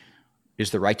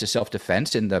 Is the right to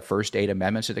self-defense in the first 8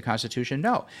 amendments of the Constitution?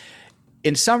 No.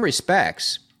 In some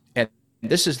respects, and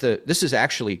this is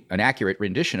actually an accurate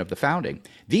rendition of the founding,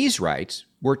 these rights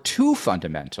were too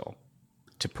fundamental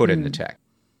to put in the text.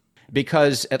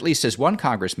 because at least as one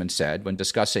congressman said when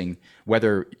discussing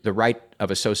whether the right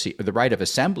of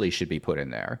assembly should be put in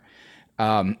there,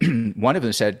 one of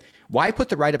them said, "Why put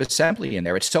the right of assembly in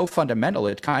there? It's so fundamental.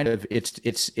 It's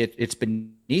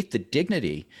beneath the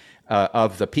dignity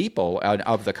of the people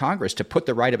of the Congress to put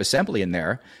the right of assembly in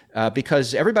there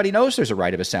because everybody knows there's a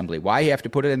right of assembly. Why you have to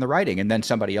put it in the writing?" And then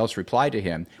somebody else replied to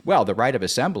him, "Well, the right of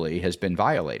assembly has been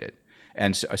violated."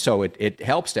 And so it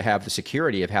helps to have the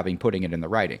security of putting it in the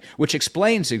writing, which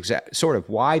explains sort of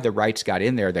why the rights got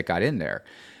in there that got in there.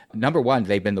 Number one,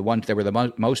 they've been the ones that were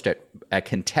the most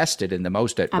contested and the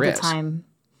most at risk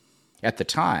at the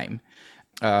time.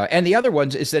 And the other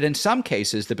ones is that in some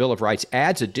cases, the Bill of Rights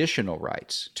adds additional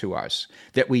rights to us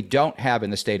that we don't have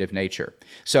in the state of nature.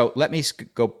 So let me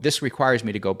go. This requires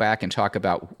me to go back and talk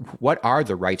about what are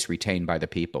the rights retained by the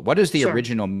people? What is the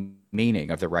original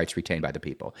meaning of the rights retained by the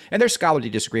people? And there's scholarly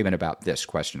disagreement about this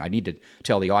question. I need to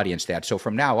tell the audience that. So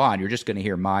from now on, you're just going to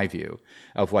hear my view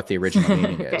of what the original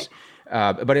meaning is.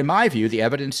 But in my view, the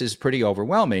evidence is pretty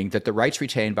overwhelming that the rights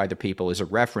retained by the people is a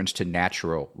reference to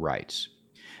natural rights.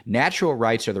 Natural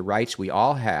rights are the rights we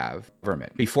all have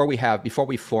government before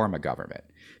we form a government.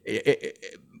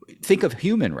 Think of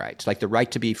human rights, like the right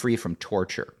to be free from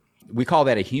torture. We call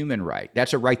that a human right.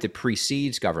 That's a right that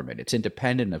precedes government. It's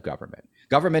independent of government.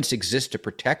 Governments exist to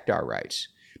protect our rights,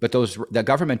 but the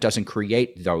government doesn't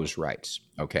create those rights.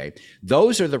 Okay,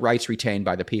 those are the rights retained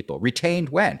by the people. Retained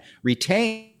when?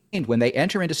 Retained when they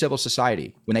enter into civil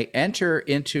society, when they enter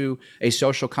into a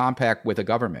social compact with a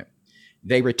government.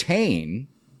 They retain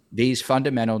these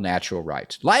fundamental natural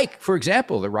rights, like, for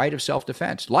example, the right of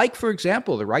self-defense, like, for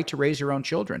example, the right to raise your own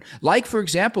children, like, for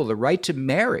example, the right to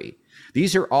marry.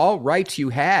 These are all rights you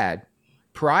had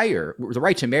prior. The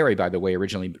right to marry, by the way,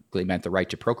 originally meant the right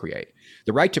to procreate.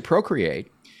 The right to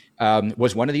procreate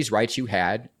was one of these rights you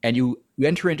had, and you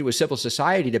enter into a civil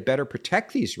society to better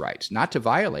protect these rights, not to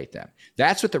violate them.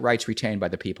 That's what the rights retained by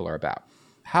the people are about.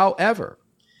 However,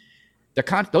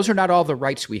 those are not all the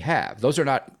rights we have. Those are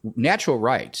not natural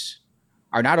rights.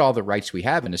 Are not all the rights we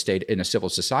have in a civil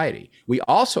society. We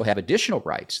also have additional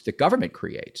rights that government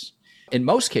creates, in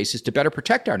most cases, to better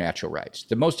protect our natural rights.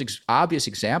 The most obvious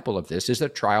example of this is the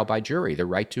trial by jury, the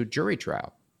right to a jury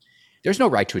trial. There's no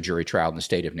right to a jury trial in the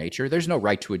state of nature. There's no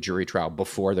right to a jury trial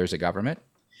before there's a government.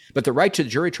 But the right to the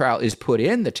jury trial is put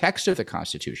in the text of the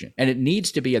Constitution, and it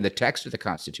needs to be in the text of the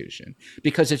Constitution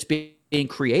because it's being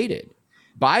created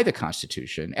by the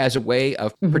Constitution as a way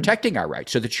of protecting our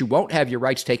rights so that you won't have your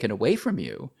rights taken away from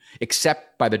you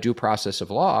except by the due process of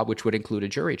law, which would include a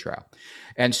jury trial.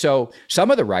 And so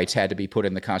some of the rights had to be put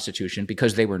in the Constitution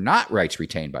because they were not rights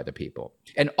retained by the people.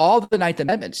 And all the Ninth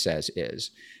Amendment says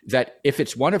is that if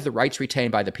it's one of the rights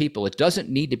retained by the people, it doesn't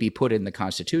need to be put in the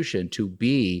Constitution to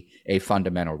be a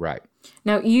fundamental right.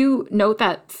 Now, you note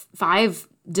that 5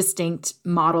 distinct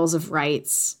models of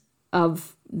rights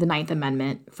of the Ninth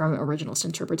Amendment from originalist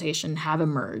interpretation have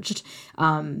emerged.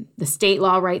 The state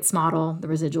law rights model, the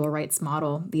residual rights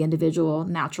model, the individual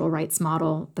natural rights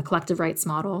model, the collective rights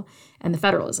model, and the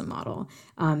federalism model.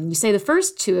 You say the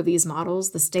first 2 of these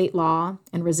models, the state law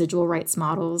and residual rights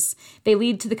models, they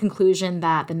lead to the conclusion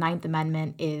that the Ninth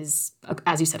Amendment is,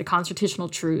 as you said, a constitutional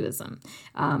truism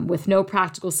with no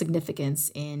practical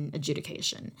significance in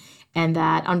adjudication. And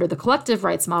that under the collective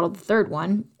rights model, the third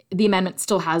one, the amendment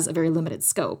still has a very limited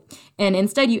scope. And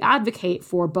instead, you advocate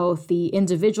for both the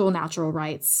individual natural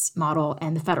rights model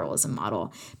and the federalism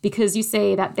model, because you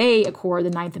say that they accord the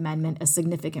Ninth Amendment a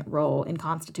significant role in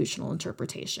constitutional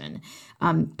interpretation.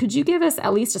 Could you give us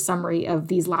at least a summary of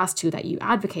these last 2 that you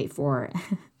advocate for?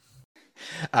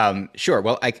 Sure.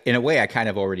 Well, in a way, I kind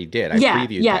of already did. I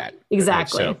previewed that.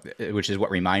 Exactly. So, which is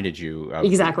what reminded you of,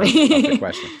 exactly. of the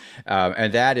question.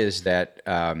 And that is that,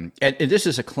 and this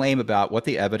is a claim about what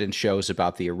the evidence shows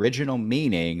about the original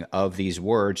meaning of these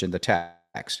words in the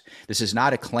text. This is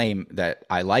not a claim that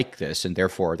I like this and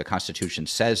therefore the Constitution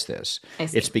says this.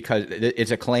 It's because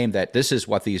it's a claim that this is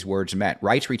what these words meant.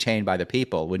 Rights retained by the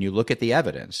people, when you look at the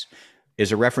evidence,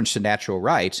 is a reference to natural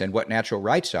rights, and what natural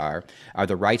rights are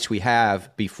the rights we have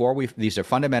these are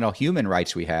fundamental human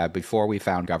rights we have before we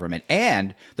found government,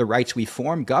 and the rights we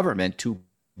form government to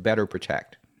better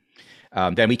protect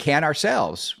than we can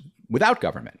ourselves without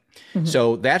government.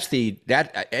 So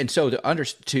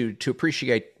to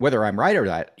appreciate whether I'm right or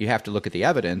not, you have to look at the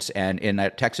evidence. And in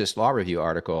that Texas Law Review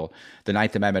article, the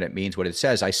Ninth Amendment, it means what it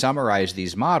says. I summarize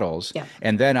these models,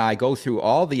 and then I go through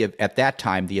at that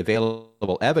time, the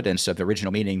available evidence of the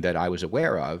original meaning that I was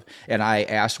aware of, and I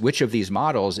ask which of these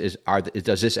models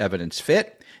does this evidence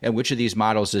fit, and which of these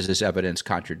models does this evidence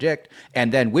contradict,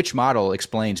 and then which model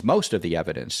explains most of the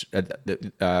evidence,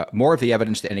 more of the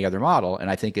evidence than any other model, and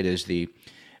I think it is the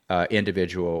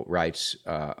individual rights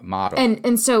model.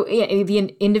 And so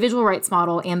the individual rights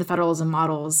model and the federalism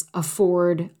models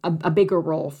afford a bigger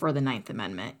role for the Ninth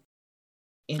Amendment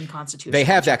in constitutional. They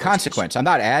have that consequence. I'm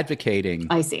not advocating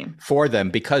for them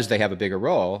because they have a bigger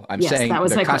role. I'm saying that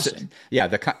was my question. Yeah,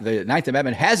 the Ninth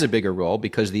Amendment has a bigger role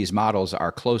because these models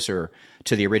are closer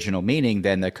to the original meaning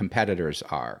than the competitors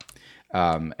are.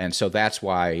 And so that's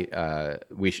why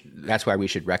we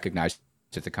should recognize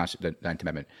that the Ninth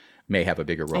Amendment may have a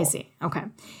bigger role. I see. Okay.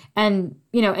 And,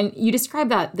 and you describe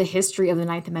that the history of the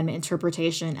Ninth Amendment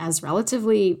interpretation as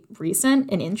relatively recent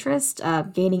in interest,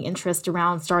 gaining interest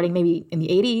around starting maybe in the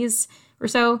 80s or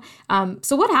so.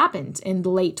 So what happened in the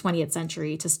late 20th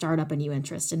century to start up a new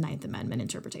interest in Ninth Amendment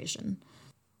interpretation?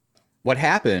 What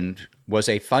happened was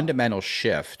a fundamental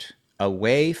shift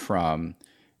away from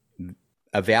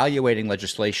evaluating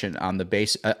legislation on the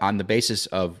basis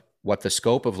of what the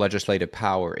scope of legislative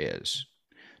power is,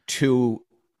 to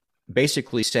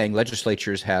basically saying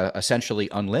legislatures have essentially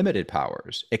unlimited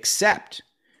powers, except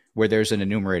where there's an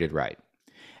enumerated right.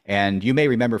 And you may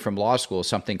remember from law school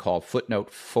something called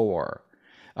footnote 4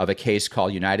 of a case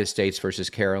called United States versus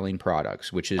Caroline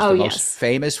Products, which is the most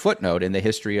famous footnote in the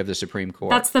history of the Supreme Court.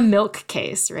 That's the milk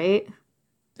case, right?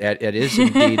 It is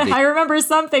indeed. I remember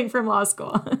something from law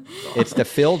school. It's the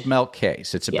filled milk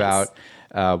case. It's about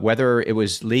whether it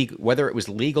was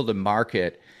legal to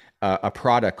market a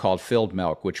product called filled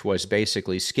milk, which was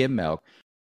basically skim milk,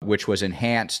 which was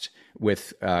enhanced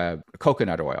with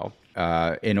coconut oil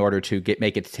in order to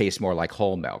make it taste more like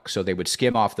whole milk. So they would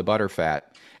skim off the butter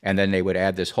fat, and then they would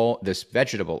add this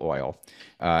vegetable oil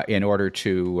in order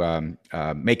to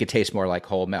make it taste more like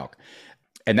whole milk.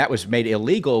 And that was made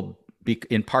illegal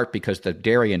in part because the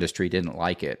dairy industry didn't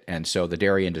like it. And so the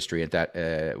dairy industry at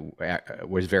that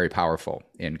was very powerful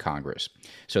in Congress.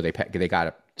 So they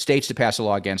got states to pass a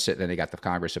law against it, then they got the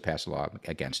Congress to pass a law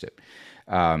against it,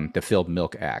 the Filled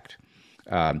Milk Act.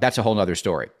 That's a whole other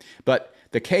story. But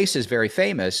the case is very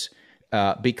famous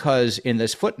because in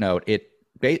this footnote,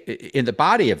 in the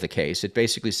body of the case, it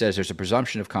basically says there's a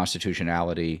presumption of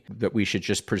constitutionality, that we should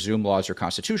just presume laws are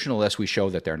constitutional unless we show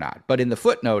that they're not. But in the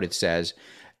footnote, it says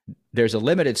there's a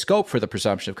limited scope for the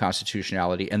presumption of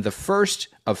constitutionality, and the first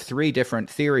of 3 different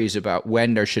theories about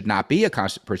when there should not be a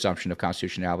presumption of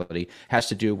constitutionality has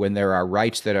to do when there are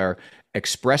rights that are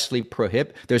expressly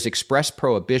there's express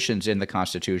prohibitions in the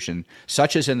Constitution,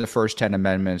 such as in the first 10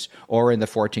 amendments or in the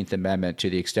 14th Amendment, to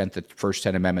the extent that the first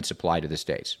 10 amendments apply to the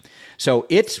states. So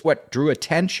it's what drew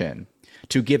attention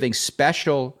to giving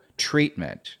special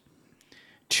treatment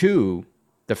to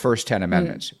the first 10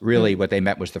 amendments. Really, what they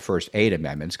meant was the first 8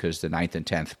 amendments, because the 9th and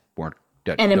 10th weren't.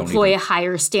 And employ a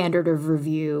higher standard of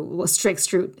review, strict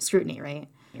scrutiny, right?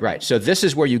 Right. So this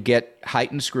is where you get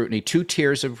heightened scrutiny, 2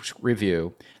 tiers of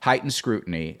review, heightened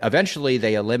scrutiny. Eventually,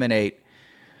 they eliminate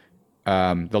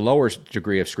the lower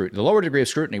degree of scrutiny. The lower degree of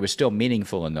scrutiny was still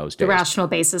meaningful in those days. The rational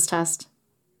basis test.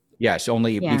 Yes,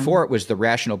 only before it was the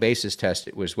rational basis test,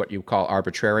 it was what you call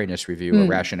arbitrariness review or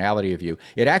rationality review.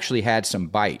 It actually had some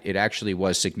bite. It actually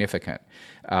was significant.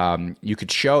 You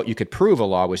could prove a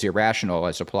law was irrational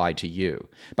as applied to you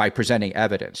by presenting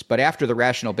evidence. But after the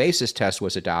rational basis test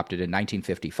was adopted in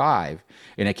 1955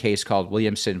 in a case called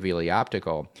Williamson v. Lee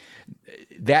Optical,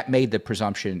 that made the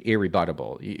presumption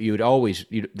irrebuttable.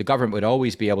 The government would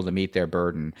always be able to meet their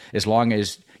burden as long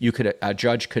as a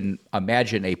judge can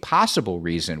imagine a possible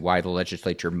reason why the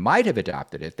legislature might have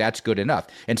adopted it. That's good enough.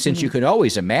 And since you can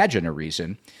always imagine a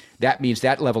reason, that means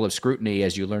that level of scrutiny,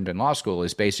 as you learned in law school,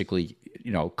 is basically,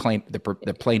 claim the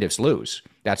plaintiffs lose.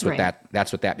 That's what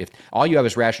if all you have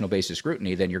is rational basis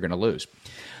scrutiny, then you're going to lose.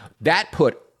 That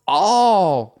put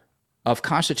all of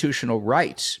constitutional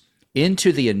rights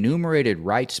into the enumerated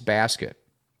rights basket.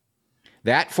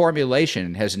 That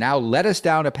formulation has now led us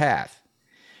down a path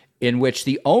in which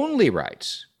the only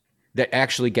rights that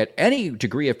actually get any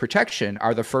degree of protection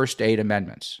are the first 8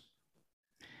 amendments.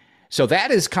 So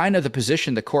that is kind of the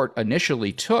position the court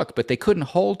initially took, but they couldn't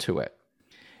hold to it.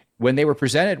 When they were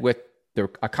presented with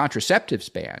a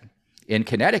contraceptives ban in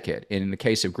Connecticut, in the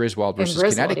case of Griswold versus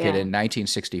Connecticut in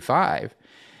 1965,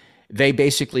 they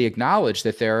basically acknowledged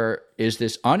that there is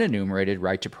this unenumerated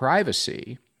right to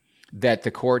privacy that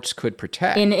the courts could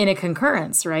protect. In a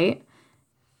concurrence, right?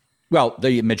 Well,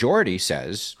 the majority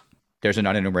says there's an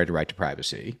unenumerated right to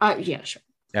privacy. Yeah, sure.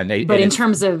 But in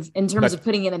terms of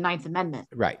putting in the Ninth Amendment,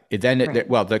 right?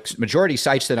 The majority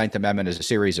cites the Ninth Amendment as a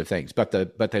series of things, but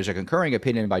there's a concurring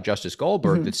opinion by Justice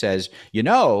Goldberg that says,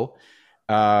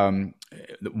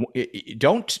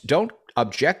 don't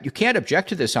object. You can't object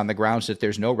to this on the grounds that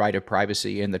there's no right of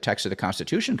privacy in the text of the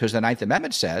Constitution, because the Ninth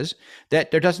Amendment says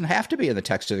that there doesn't have to be in the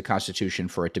text of the Constitution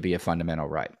for it to be a fundamental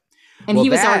right. And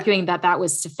he was arguing that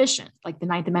was sufficient, like the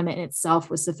Ninth Amendment in itself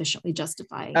was sufficiently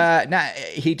justified. No,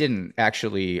 he didn't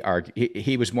actually argue.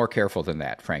 He was more careful than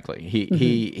that, frankly.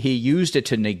 He used it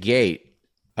to negate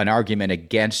an argument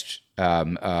against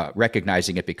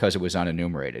recognizing it because it was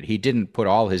unenumerated. He didn't put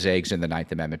all his eggs in the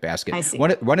Ninth Amendment basket. I see.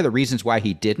 One of the reasons why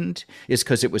he didn't is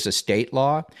because it was a state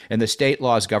law, and the state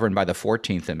law is governed by the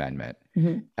 14th Amendment,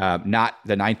 not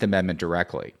the Ninth Amendment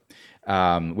directly.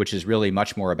 Which is really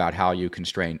much more about how you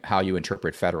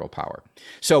interpret federal power.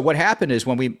 So what happened is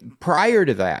prior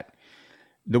to that,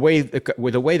 the way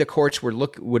the courts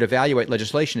would evaluate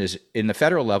legislation is in the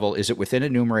federal level, is it within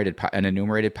an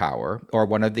enumerated power or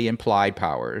one of the implied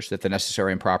powers that the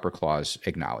necessary and proper clause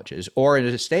acknowledges, or at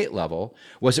a state level,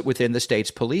 was it within the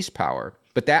state's police power?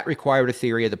 But that required a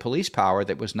theory of the police power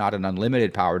that was not an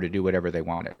unlimited power to do whatever they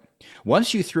wanted.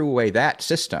 Once you threw away that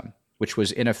system, which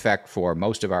was in effect for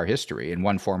most of our history in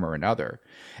one form or another.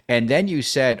 And then you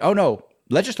said, oh no,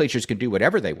 legislatures can do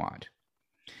whatever they want,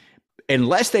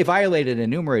 unless they violate an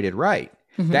enumerated right.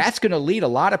 That's going to lead a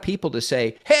lot of people to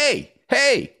say, hey,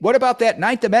 what about that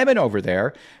Ninth Amendment over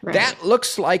there? Right. That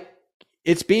looks like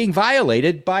it's being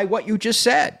violated by what you just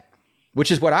said,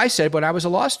 which is what I said when I was a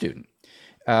law student.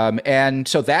 And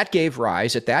so that gave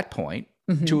rise at that point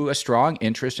to a strong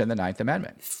interest in the Ninth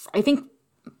Amendment. I think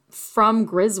from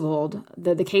Griswold,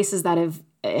 the cases that have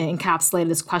encapsulated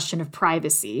this question of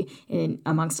privacy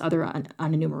amongst other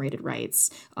unenumerated rights,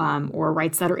 or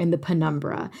rights that are in the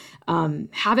penumbra,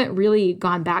 haven't really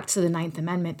gone back to the Ninth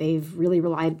Amendment. They've really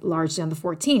relied largely on the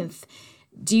 14th.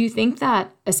 Do you think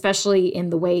that, especially in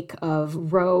the wake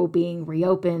of Roe being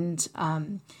reopened,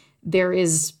 there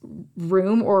is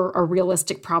room or a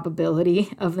realistic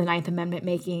probability of the Ninth Amendment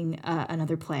making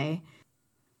another play?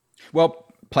 Well,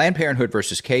 Planned Parenthood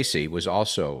versus Casey was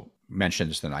also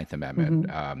mentions the Ninth Amendment,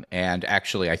 and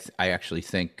actually, I actually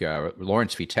think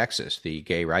Lawrence v. Texas, the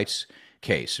gay rights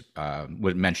case,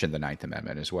 would mention the Ninth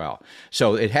Amendment as well.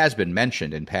 So it has been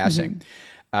mentioned in passing.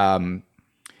 I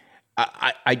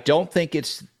don't think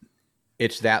it's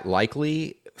that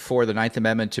likely for the Ninth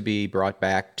Amendment to be brought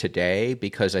back today,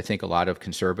 because I think a lot of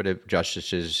conservative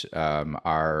justices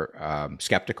are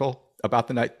skeptical about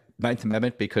the Ninth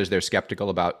Amendment, because they're skeptical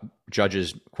about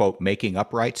judges, quote, making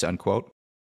up rights, unquote.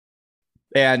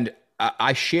 And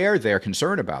I share their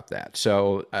concern about that.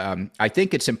 So I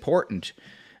think it's important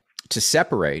to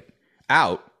separate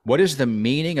out what is the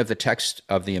meaning of the text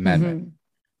of the amendment.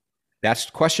 That's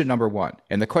question number one.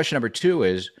 And the question number two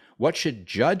is, what should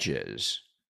judges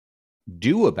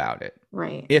do about it,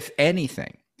 right, if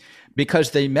anything?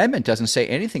 Because the amendment doesn't say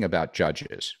anything about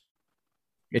judges.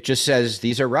 It just says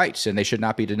these are rights and they should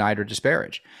not be denied or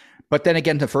disparaged. But then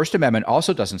again, the First Amendment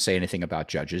also doesn't say anything about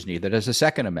judges, neither does the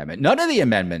Second Amendment. None of the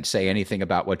amendments say anything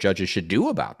about what judges should do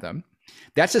about them.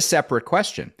 That's a separate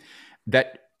question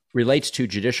that relates to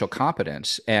judicial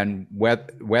competence and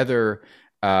whether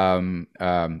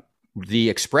the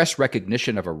express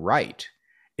recognition of a right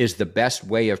is the best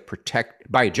way of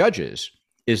by judges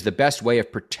is the best way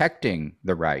of protecting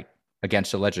the right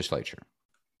against the legislature.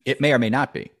 It may or may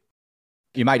not be.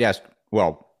 You might ask,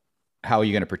 well, how are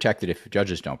you going to protect it if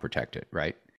judges don't protect it,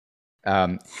 right?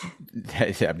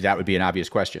 That would be an obvious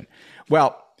question.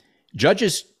 Well,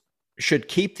 judges should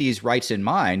keep these rights in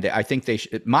mind. I think they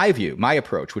should, my view, my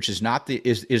approach, which is not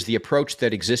is the approach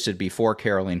that existed before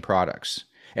Caroline Products.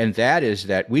 And that is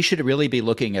that we should really be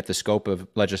looking at the scope of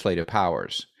legislative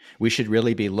powers. We should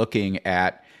really be looking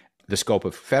at the scope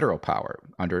of federal power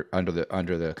under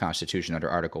the Constitution, under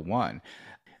Article 1,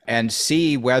 and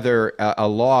see whether a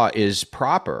law is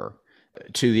proper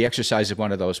to the exercise of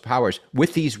one of those powers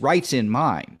with these rights in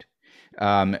mind.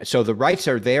 So the rights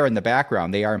are there in the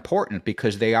background. They are important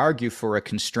because they argue for a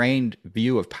constrained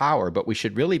view of power, but we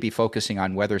should really be focusing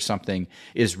on whether something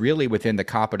is really within the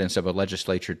competence of a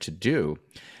legislature to do,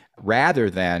 rather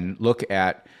than look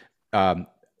at,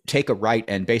 take a right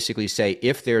and basically say,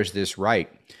 if there's this right,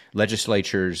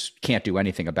 legislatures can't do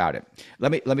anything about it.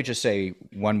 Let me just say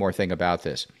one more thing about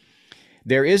this.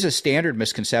 There is a standard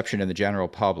misconception in the general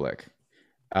public,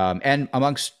 and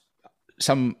amongst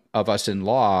some of us in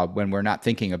law when we're not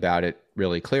thinking about it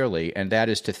really clearly, and that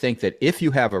is to think that if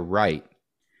you have a right,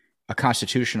 a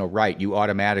constitutional right, you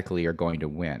automatically are going to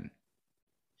win.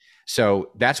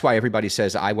 So that's why everybody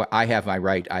says, I have my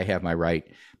right, I have my right.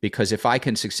 Because if I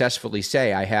can successfully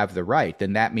say I have the right,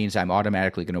 then that means I'm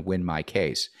automatically going to win my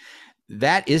case.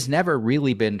 That has never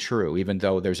really been true, even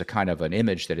though there's a kind of an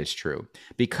image that it's true.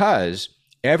 Because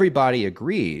everybody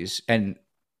agrees, and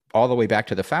all the way back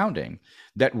to the founding,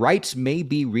 that rights may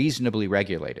be reasonably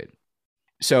regulated.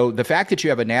 So the fact that you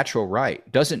have a natural right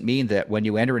doesn't mean that when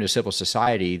you enter into civil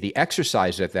society, the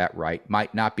exercise of that right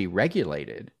might not be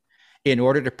regulated in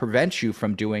order to prevent you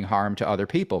from doing harm to other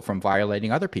people, from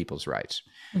violating other people's rights.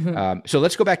 Mm-hmm. So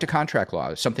let's go back to contract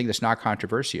law, something that's not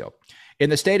controversial.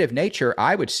 In the state of nature,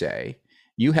 I would say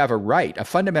you have a right, a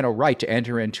fundamental right to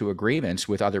enter into agreements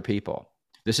with other people.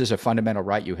 This is a fundamental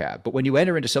right you have. But when you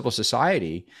enter into civil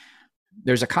society,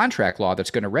 there's a contract law that's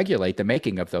going to regulate the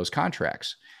making of those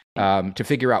contracts. To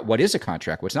figure out what is a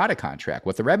contract, what's not a contract,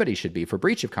 what the remedy should be for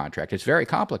breach of contract. It's very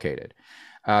complicated.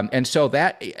 And so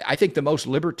that, I think the most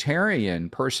libertarian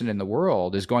person in the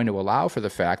world is going to allow for the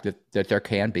fact that there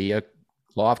can be a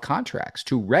law of contracts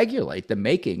to regulate the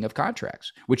making of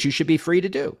contracts, which you should be free to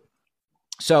do.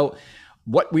 So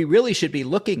what we really should be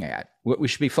looking at, what we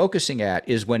should be focusing at,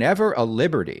 is whenever a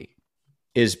liberty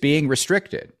is being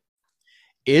restricted,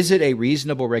 is it a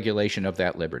reasonable regulation of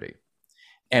that liberty?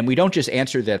 And we don't just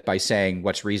answer that by saying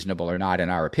what's reasonable or not in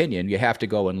our opinion. You have to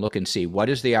go and look and see what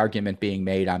is the argument being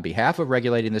made on behalf of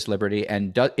regulating this liberty,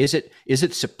 and is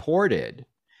it supported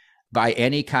by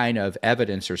any kind of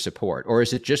evidence or support, or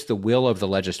is it just the will of the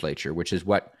legislature, which is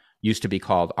what used to be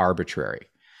called arbitrary?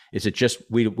 Is it just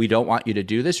we don't want you to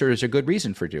do this, or is there a good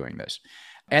reason for doing this?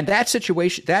 And that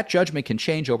situation, that judgment can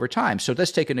change over time. So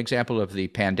let's take an example of the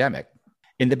pandemic.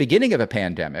 In the beginning of a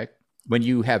pandemic, when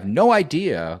you have no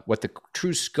idea what the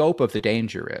true scope of the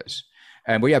danger is,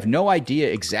 and we have no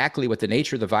idea exactly what the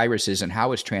nature of the virus is and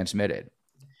how it's transmitted,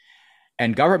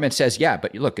 and government says, yeah,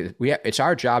 but look, it's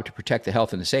our job to protect the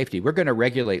health and the safety. We're going to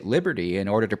regulate liberty in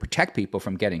order to protect people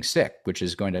from getting sick, which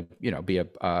is going to, be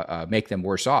make them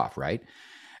worse off, right?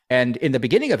 And in the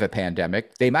beginning of a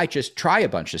pandemic, they might just try a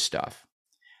bunch of stuff.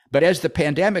 But as the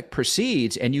pandemic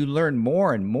proceeds and you learn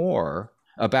more and more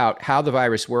about how the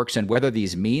virus works and whether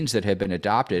these means that have been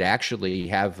adopted actually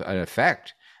have an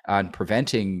effect on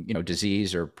preventing,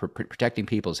 disease or protecting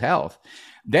people's health,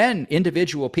 then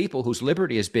individual people whose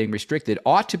liberty is being restricted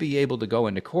ought to be able to go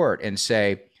into court and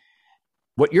say,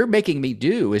 what you're making me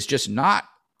do is just not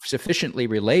sufficiently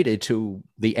related to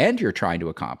the end you're trying to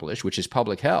accomplish, which is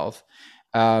public health,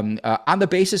 on the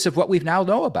basis of what we now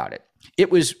know about it.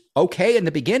 It was okay in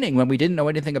the beginning when we didn't know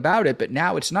anything about it, but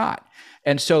now it's not.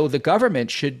 And so the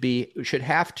government should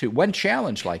have to, when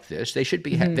challenged like this, they should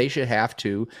have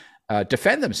to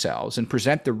defend themselves and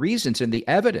present the reasons and the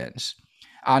evidence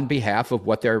on behalf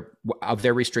of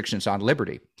their restrictions on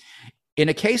liberty. In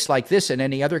a case like this and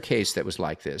any other case that was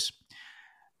like this,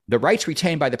 the rights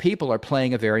retained by the people are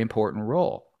playing a very important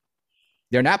role.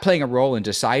 They're not playing a role in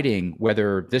deciding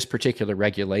whether this particular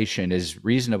regulation is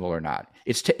reasonable or not.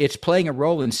 It's playing a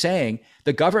role in saying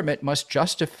the government must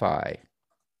justify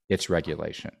its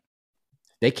regulation.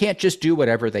 They can't just do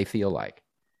whatever they feel like.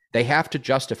 They have to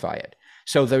justify it.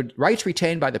 So the rights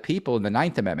retained by the people in the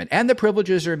Ninth Amendment and the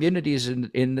privileges or immunities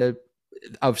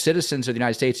of citizens of the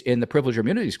United States in the Privilege or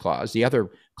Immunities Clause, the other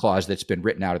clause that's been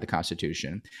written out of the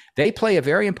Constitution, they play a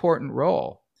very important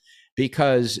role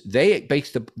because they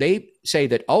say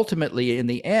that ultimately, in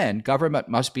the end, government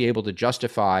must be able to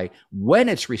justify when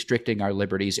it's restricting our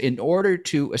liberties in order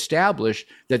to establish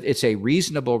that it's a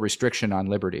reasonable restriction on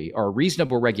liberty or a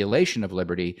reasonable regulation of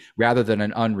liberty rather than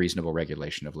an unreasonable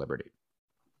regulation of liberty.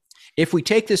 If we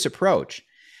take this approach,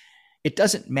 it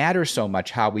doesn't matter so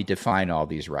much how we define all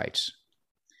these rights.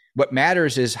 What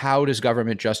matters is how does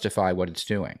government justify what it's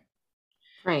doing?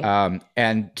 Right.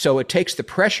 And so it takes the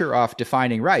pressure off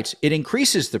defining rights. It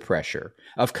increases the pressure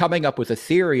of coming up with a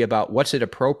theory about what's an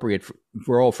appropriate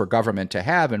role for government to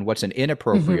have and what's an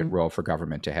inappropriate role for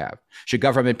government to have. Should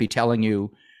government be telling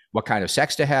you what kind of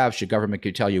sex to have? Should government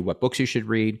tell you what books you should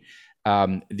read?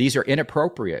 These are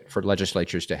inappropriate for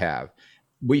legislatures to have.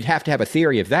 We'd have to have a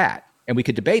theory of that, and we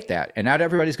could debate that, and not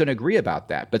everybody's going to agree about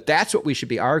that. But that's what we should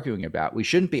be arguing about. We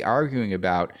shouldn't be arguing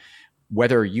about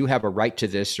whether you have a right to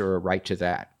this or a right to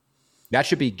that. That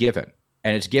should be given,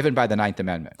 and it's given by the Ninth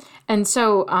Amendment. And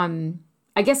so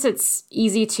I guess it's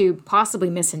easy to possibly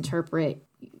misinterpret,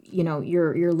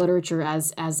 your literature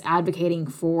as advocating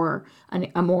for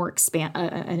a more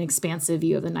expansive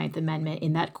view of the Ninth Amendment,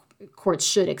 in that courts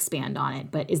should expand on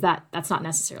it. But that's not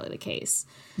necessarily the case?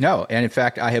 No, and in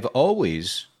fact, I have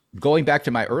always, going back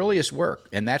to my earliest work,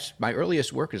 and my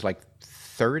earliest work is like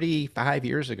 35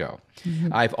 years ago.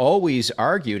 I've always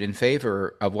argued in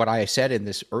favor of what I said in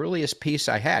this earliest piece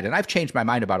I had. And I've changed my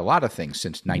mind about a lot of things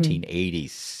since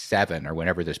 1987 or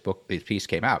whenever this piece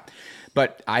came out.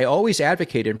 But I always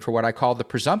advocated for what I call the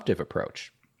presumptive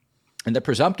approach. And the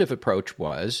presumptive approach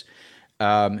was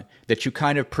that you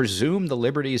kind of presume the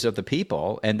liberties of the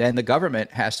people, and then the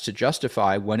government has to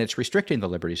justify when it's restricting the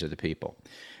liberties of the people,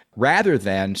 rather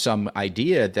than some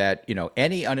idea that,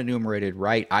 any unenumerated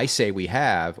right I say we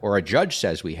have or a judge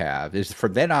says we have is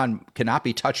from then on cannot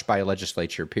be touched by a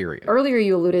legislature, period. Earlier,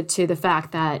 you alluded to the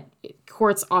fact that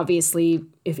courts obviously,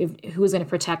 if who's going to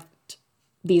protect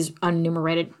these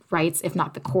unenumerated rights, if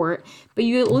not the court. But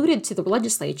you alluded to the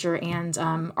legislature, and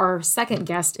our second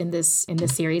guest in this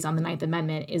series on the Ninth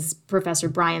Amendment is Professor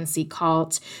Brian C.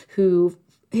 Kalt, who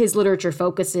his literature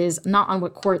focuses not on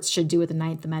what courts should do with the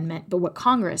Ninth Amendment, but what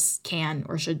Congress can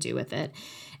or should do with it.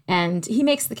 And he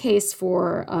makes the case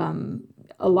for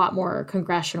a lot more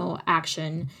congressional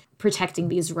action protecting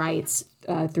these rights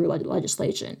through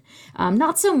legislation.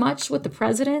 Not so much with the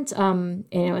president,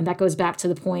 and that goes back to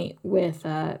the point with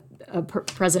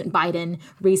President Biden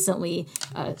recently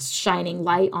shining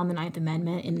light on the Ninth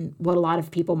Amendment in what a lot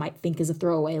of people might think is a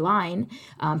throwaway line.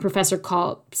 Professor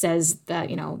Kalt says that,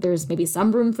 there's maybe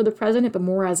some room for the president, but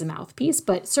more as a mouthpiece,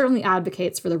 but certainly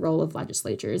advocates for the role of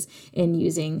legislatures in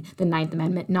using the Ninth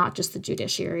Amendment, not just the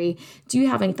judiciary. Do you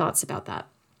have any thoughts about that?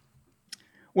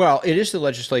 Well, it is the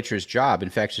legislature's job. In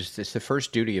fact, it's the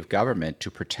first duty of government to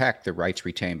protect the rights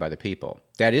retained by the people.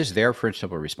 That is their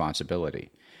principal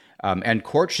responsibility. And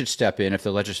courts should step in if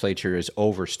the legislature is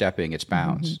overstepping its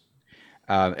bounds.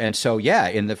 And so,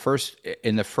 in the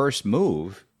first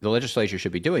move, the legislature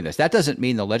should be doing this. That doesn't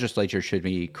mean the legislature should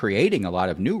be creating a lot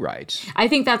of new rights. I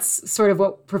think that's sort of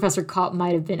what Professor Kalt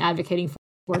might have been advocating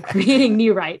for creating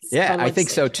new rights. Yeah, I think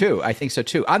so too.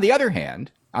 On the other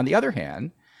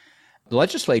hand,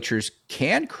 legislatures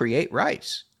can create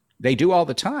rights. They do all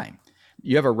the time.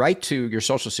 You have a right to your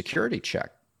Social Security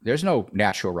check. There's no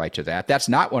natural right to that. That's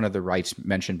not one of the rights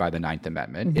mentioned by the Ninth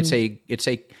Amendment. It's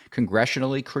a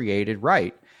congressionally created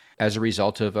right as a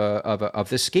result of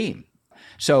this scheme.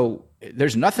 So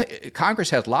there's nothing.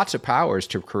 Congress has lots of powers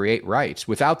to create rights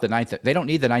without the Ninth. They don't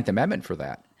need the Ninth Amendment for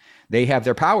that. They have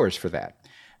their powers for that.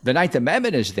 The Ninth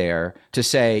Amendment is there to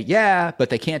say, yeah,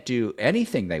 but they can't do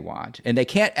anything they want, and they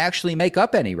can't actually make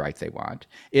up any right they want.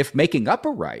 If making up a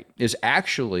right is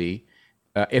actually,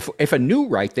 if a new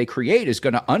right they create is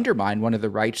going to undermine one of the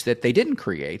rights that they didn't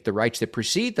create, the rights that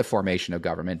precede the formation of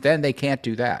government, then they can't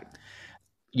do that.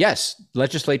 Yes,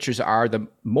 legislatures are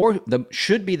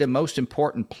should be the most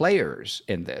important players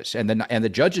in this, and the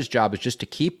judge's job is just to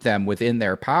keep them within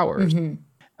their powers.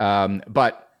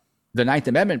 But the Ninth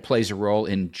Amendment plays a role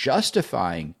in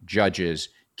justifying judges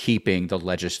keeping the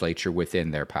legislature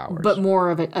within their powers. But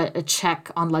more of a check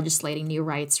on legislating new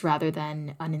rights rather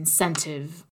than an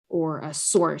incentive or a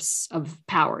source of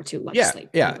power to legislate.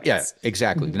 Yeah,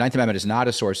 exactly. The Ninth Amendment is not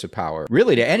a source of power,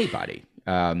 really, to anybody.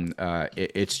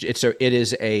 It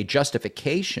is a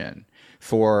justification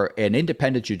for an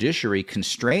independent judiciary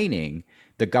constraining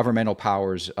the governmental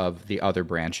powers of the other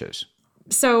branches.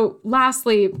 So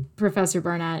lastly, Professor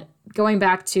Barnett, going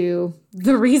back to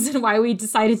the reason why we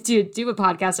decided to do a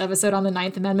podcast episode on the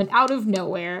Ninth Amendment out of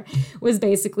nowhere was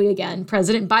basically, again,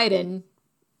 President Biden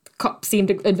seemed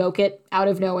to invoke it out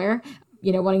of nowhere,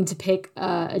 wanting to pick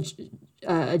a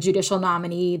judicial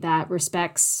nominee that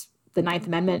respects the Ninth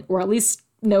Amendment, or at least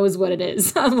knows what it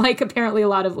is, unlike apparently a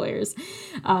lot of lawyers.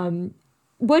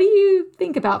 What do you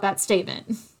think about that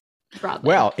statement? Broadly.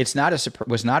 Well,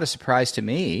 was not a surprise to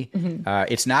me.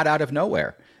 It's not out of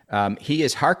nowhere. He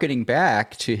is hearkening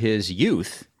back to his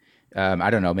youth. I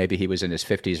don't know, maybe he was in his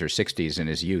 50s or 60s in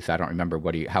his youth. I don't remember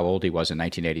how old he was in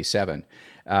 1987.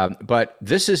 But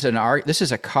this is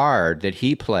a card that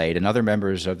he played, and other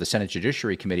members of the Senate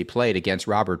Judiciary Committee played against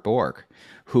Robert Bork,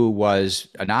 who was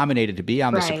nominated to be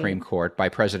on the Supreme Court by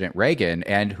President Reagan,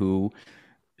 and who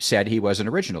said he was an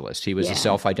originalist. He was a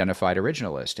self-identified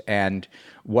originalist. And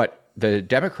what the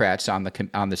Democrats on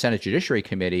the Senate Judiciary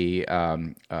Committee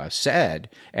said,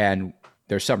 and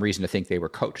there's some reason to think they were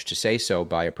coached to say so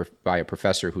by a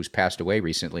professor who's passed away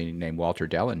recently named Walter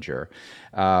Dellinger,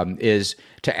 is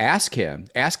to ask him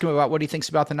about what he thinks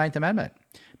about the Ninth Amendment.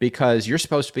 because you're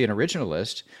supposed to be an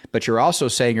originalist, but you're also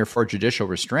saying you're for judicial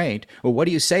restraint. Well, what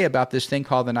do you say about this thing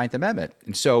called the Ninth Amendment?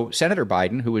 And so Senator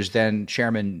Biden, who was then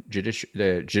chairman of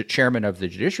the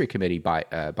Judiciary Committee,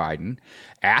 Biden,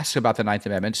 asked about the Ninth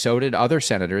Amendment. So did other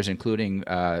senators, including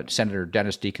Senator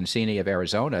Dennis DeConcini of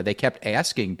Arizona. They kept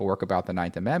asking Bork about the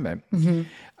Ninth Amendment.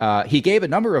 He gave a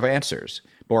number of answers,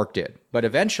 Bork did. But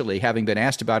eventually, having been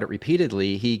asked about it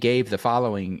repeatedly, he gave the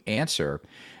following answer,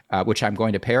 which I'm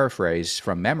going to paraphrase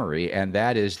from memory, and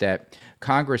that is that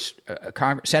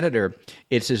Senator,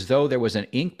 it's as though there was an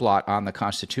ink blot on the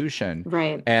Constitution,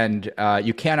 right? And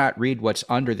you cannot read what's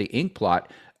under the ink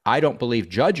blot. I don't believe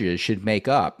judges should make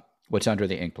up what's under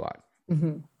the ink blot.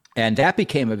 And that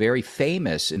became a very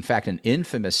famous, in fact, an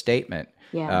infamous statement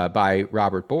by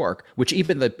Robert Bork, which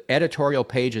even the editorial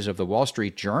pages of the Wall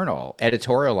Street Journal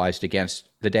editorialized against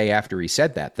the day after he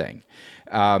said that thing,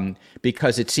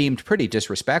 because it seemed pretty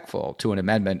disrespectful to an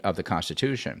amendment of the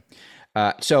Constitution.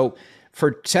 So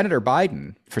for Senator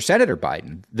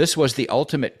Biden, this was the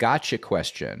ultimate gotcha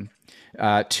question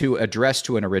to address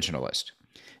to an originalist.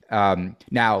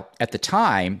 Now, at the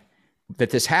time that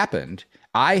this happened,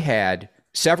 I had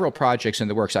several projects in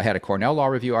the works. I had a Cornell Law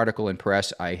Review article in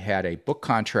press. I had a book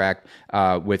contract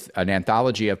with an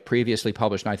anthology of previously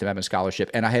published Ninth Amendment scholarship,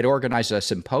 and I had organized a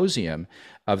symposium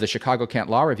of the Chicago-Kent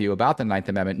Law Review about the Ninth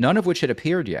Amendment, none of which had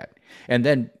appeared yet. And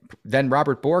then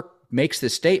Robert Bork makes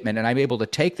this statement, and I'm able to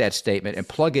take that statement and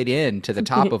plug it in to the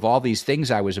top of all these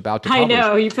things I was about to publish. I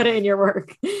know, you put it in your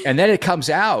work. And then it comes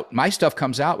out, my stuff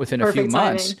comes out within a few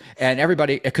months. And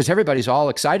everybody's all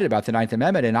excited about the Ninth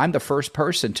Amendment, and I'm the first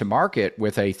person to market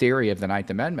with a theory of the Ninth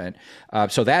Amendment.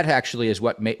 So that actually is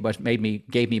what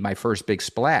gave me my first big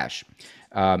splash.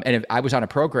 And I was on a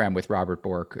program with Robert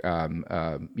Bork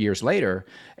years later,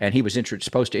 and he was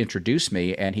supposed to introduce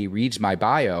me, and he reads my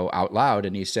bio out loud,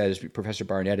 and he says, Professor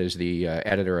Barnett is the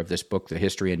editor of this book, The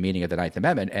History and Meaning of the Ninth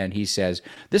Amendment, and he says,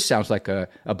 this sounds like a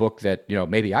book that,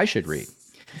 maybe I should read.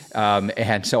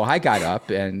 And so I got up,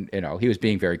 and he was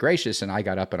being very gracious, and I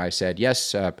got up and I said,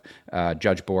 yes,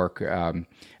 Judge Bork,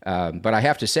 but I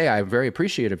have to say I'm very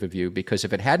appreciative of you, because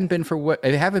if it hadn't been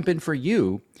for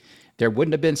you, there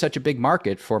wouldn't have been such a big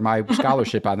market for my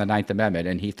scholarship on the Ninth Amendment.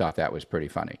 And he thought that was pretty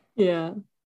funny. Yeah.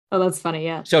 Oh, that's funny.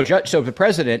 Yeah. So the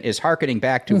president is hearkening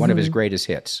back to one of his greatest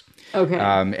hits. Okay.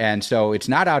 And so it's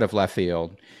not out of left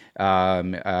field.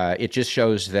 It just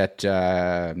shows that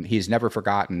he's never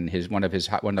forgotten one of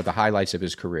the highlights of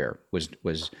his career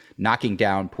was knocking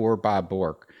down poor Bob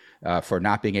Bork for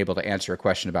not being able to answer a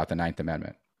question about the Ninth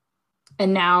Amendment.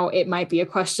 And now it might be a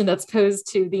question that's posed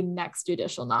to the next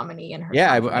judicial nominee in her.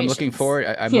 Yeah, I'm looking forward.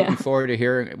 Looking forward to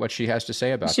hearing what she has to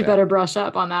say about that. She better brush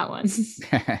up on that one.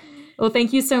 Well,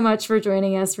 thank you so much for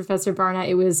joining us, Professor Barnett.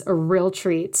 It was a real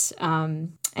treat.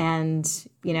 And,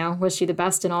 wish you the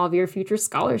best in all of your future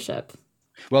scholarship.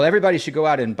 Well, everybody should go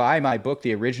out and buy my book,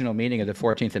 The Original Meaning of the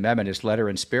 14th Amendment, its letter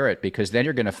and spirit, because then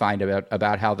you're going to find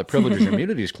about how the Privileges and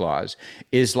Immunities Clause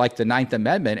is like the Ninth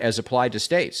Amendment as applied to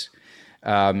states.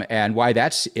 And why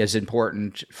that's as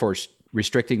important for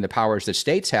restricting the powers that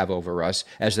states have over us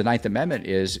as the Ninth Amendment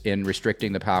is in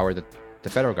restricting the power that the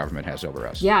federal government has over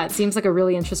us. Yeah, it seems like a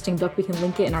really interesting book. We can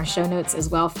link it in our show notes as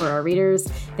well for our readers.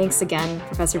 Thanks again,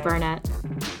 Professor Barnett.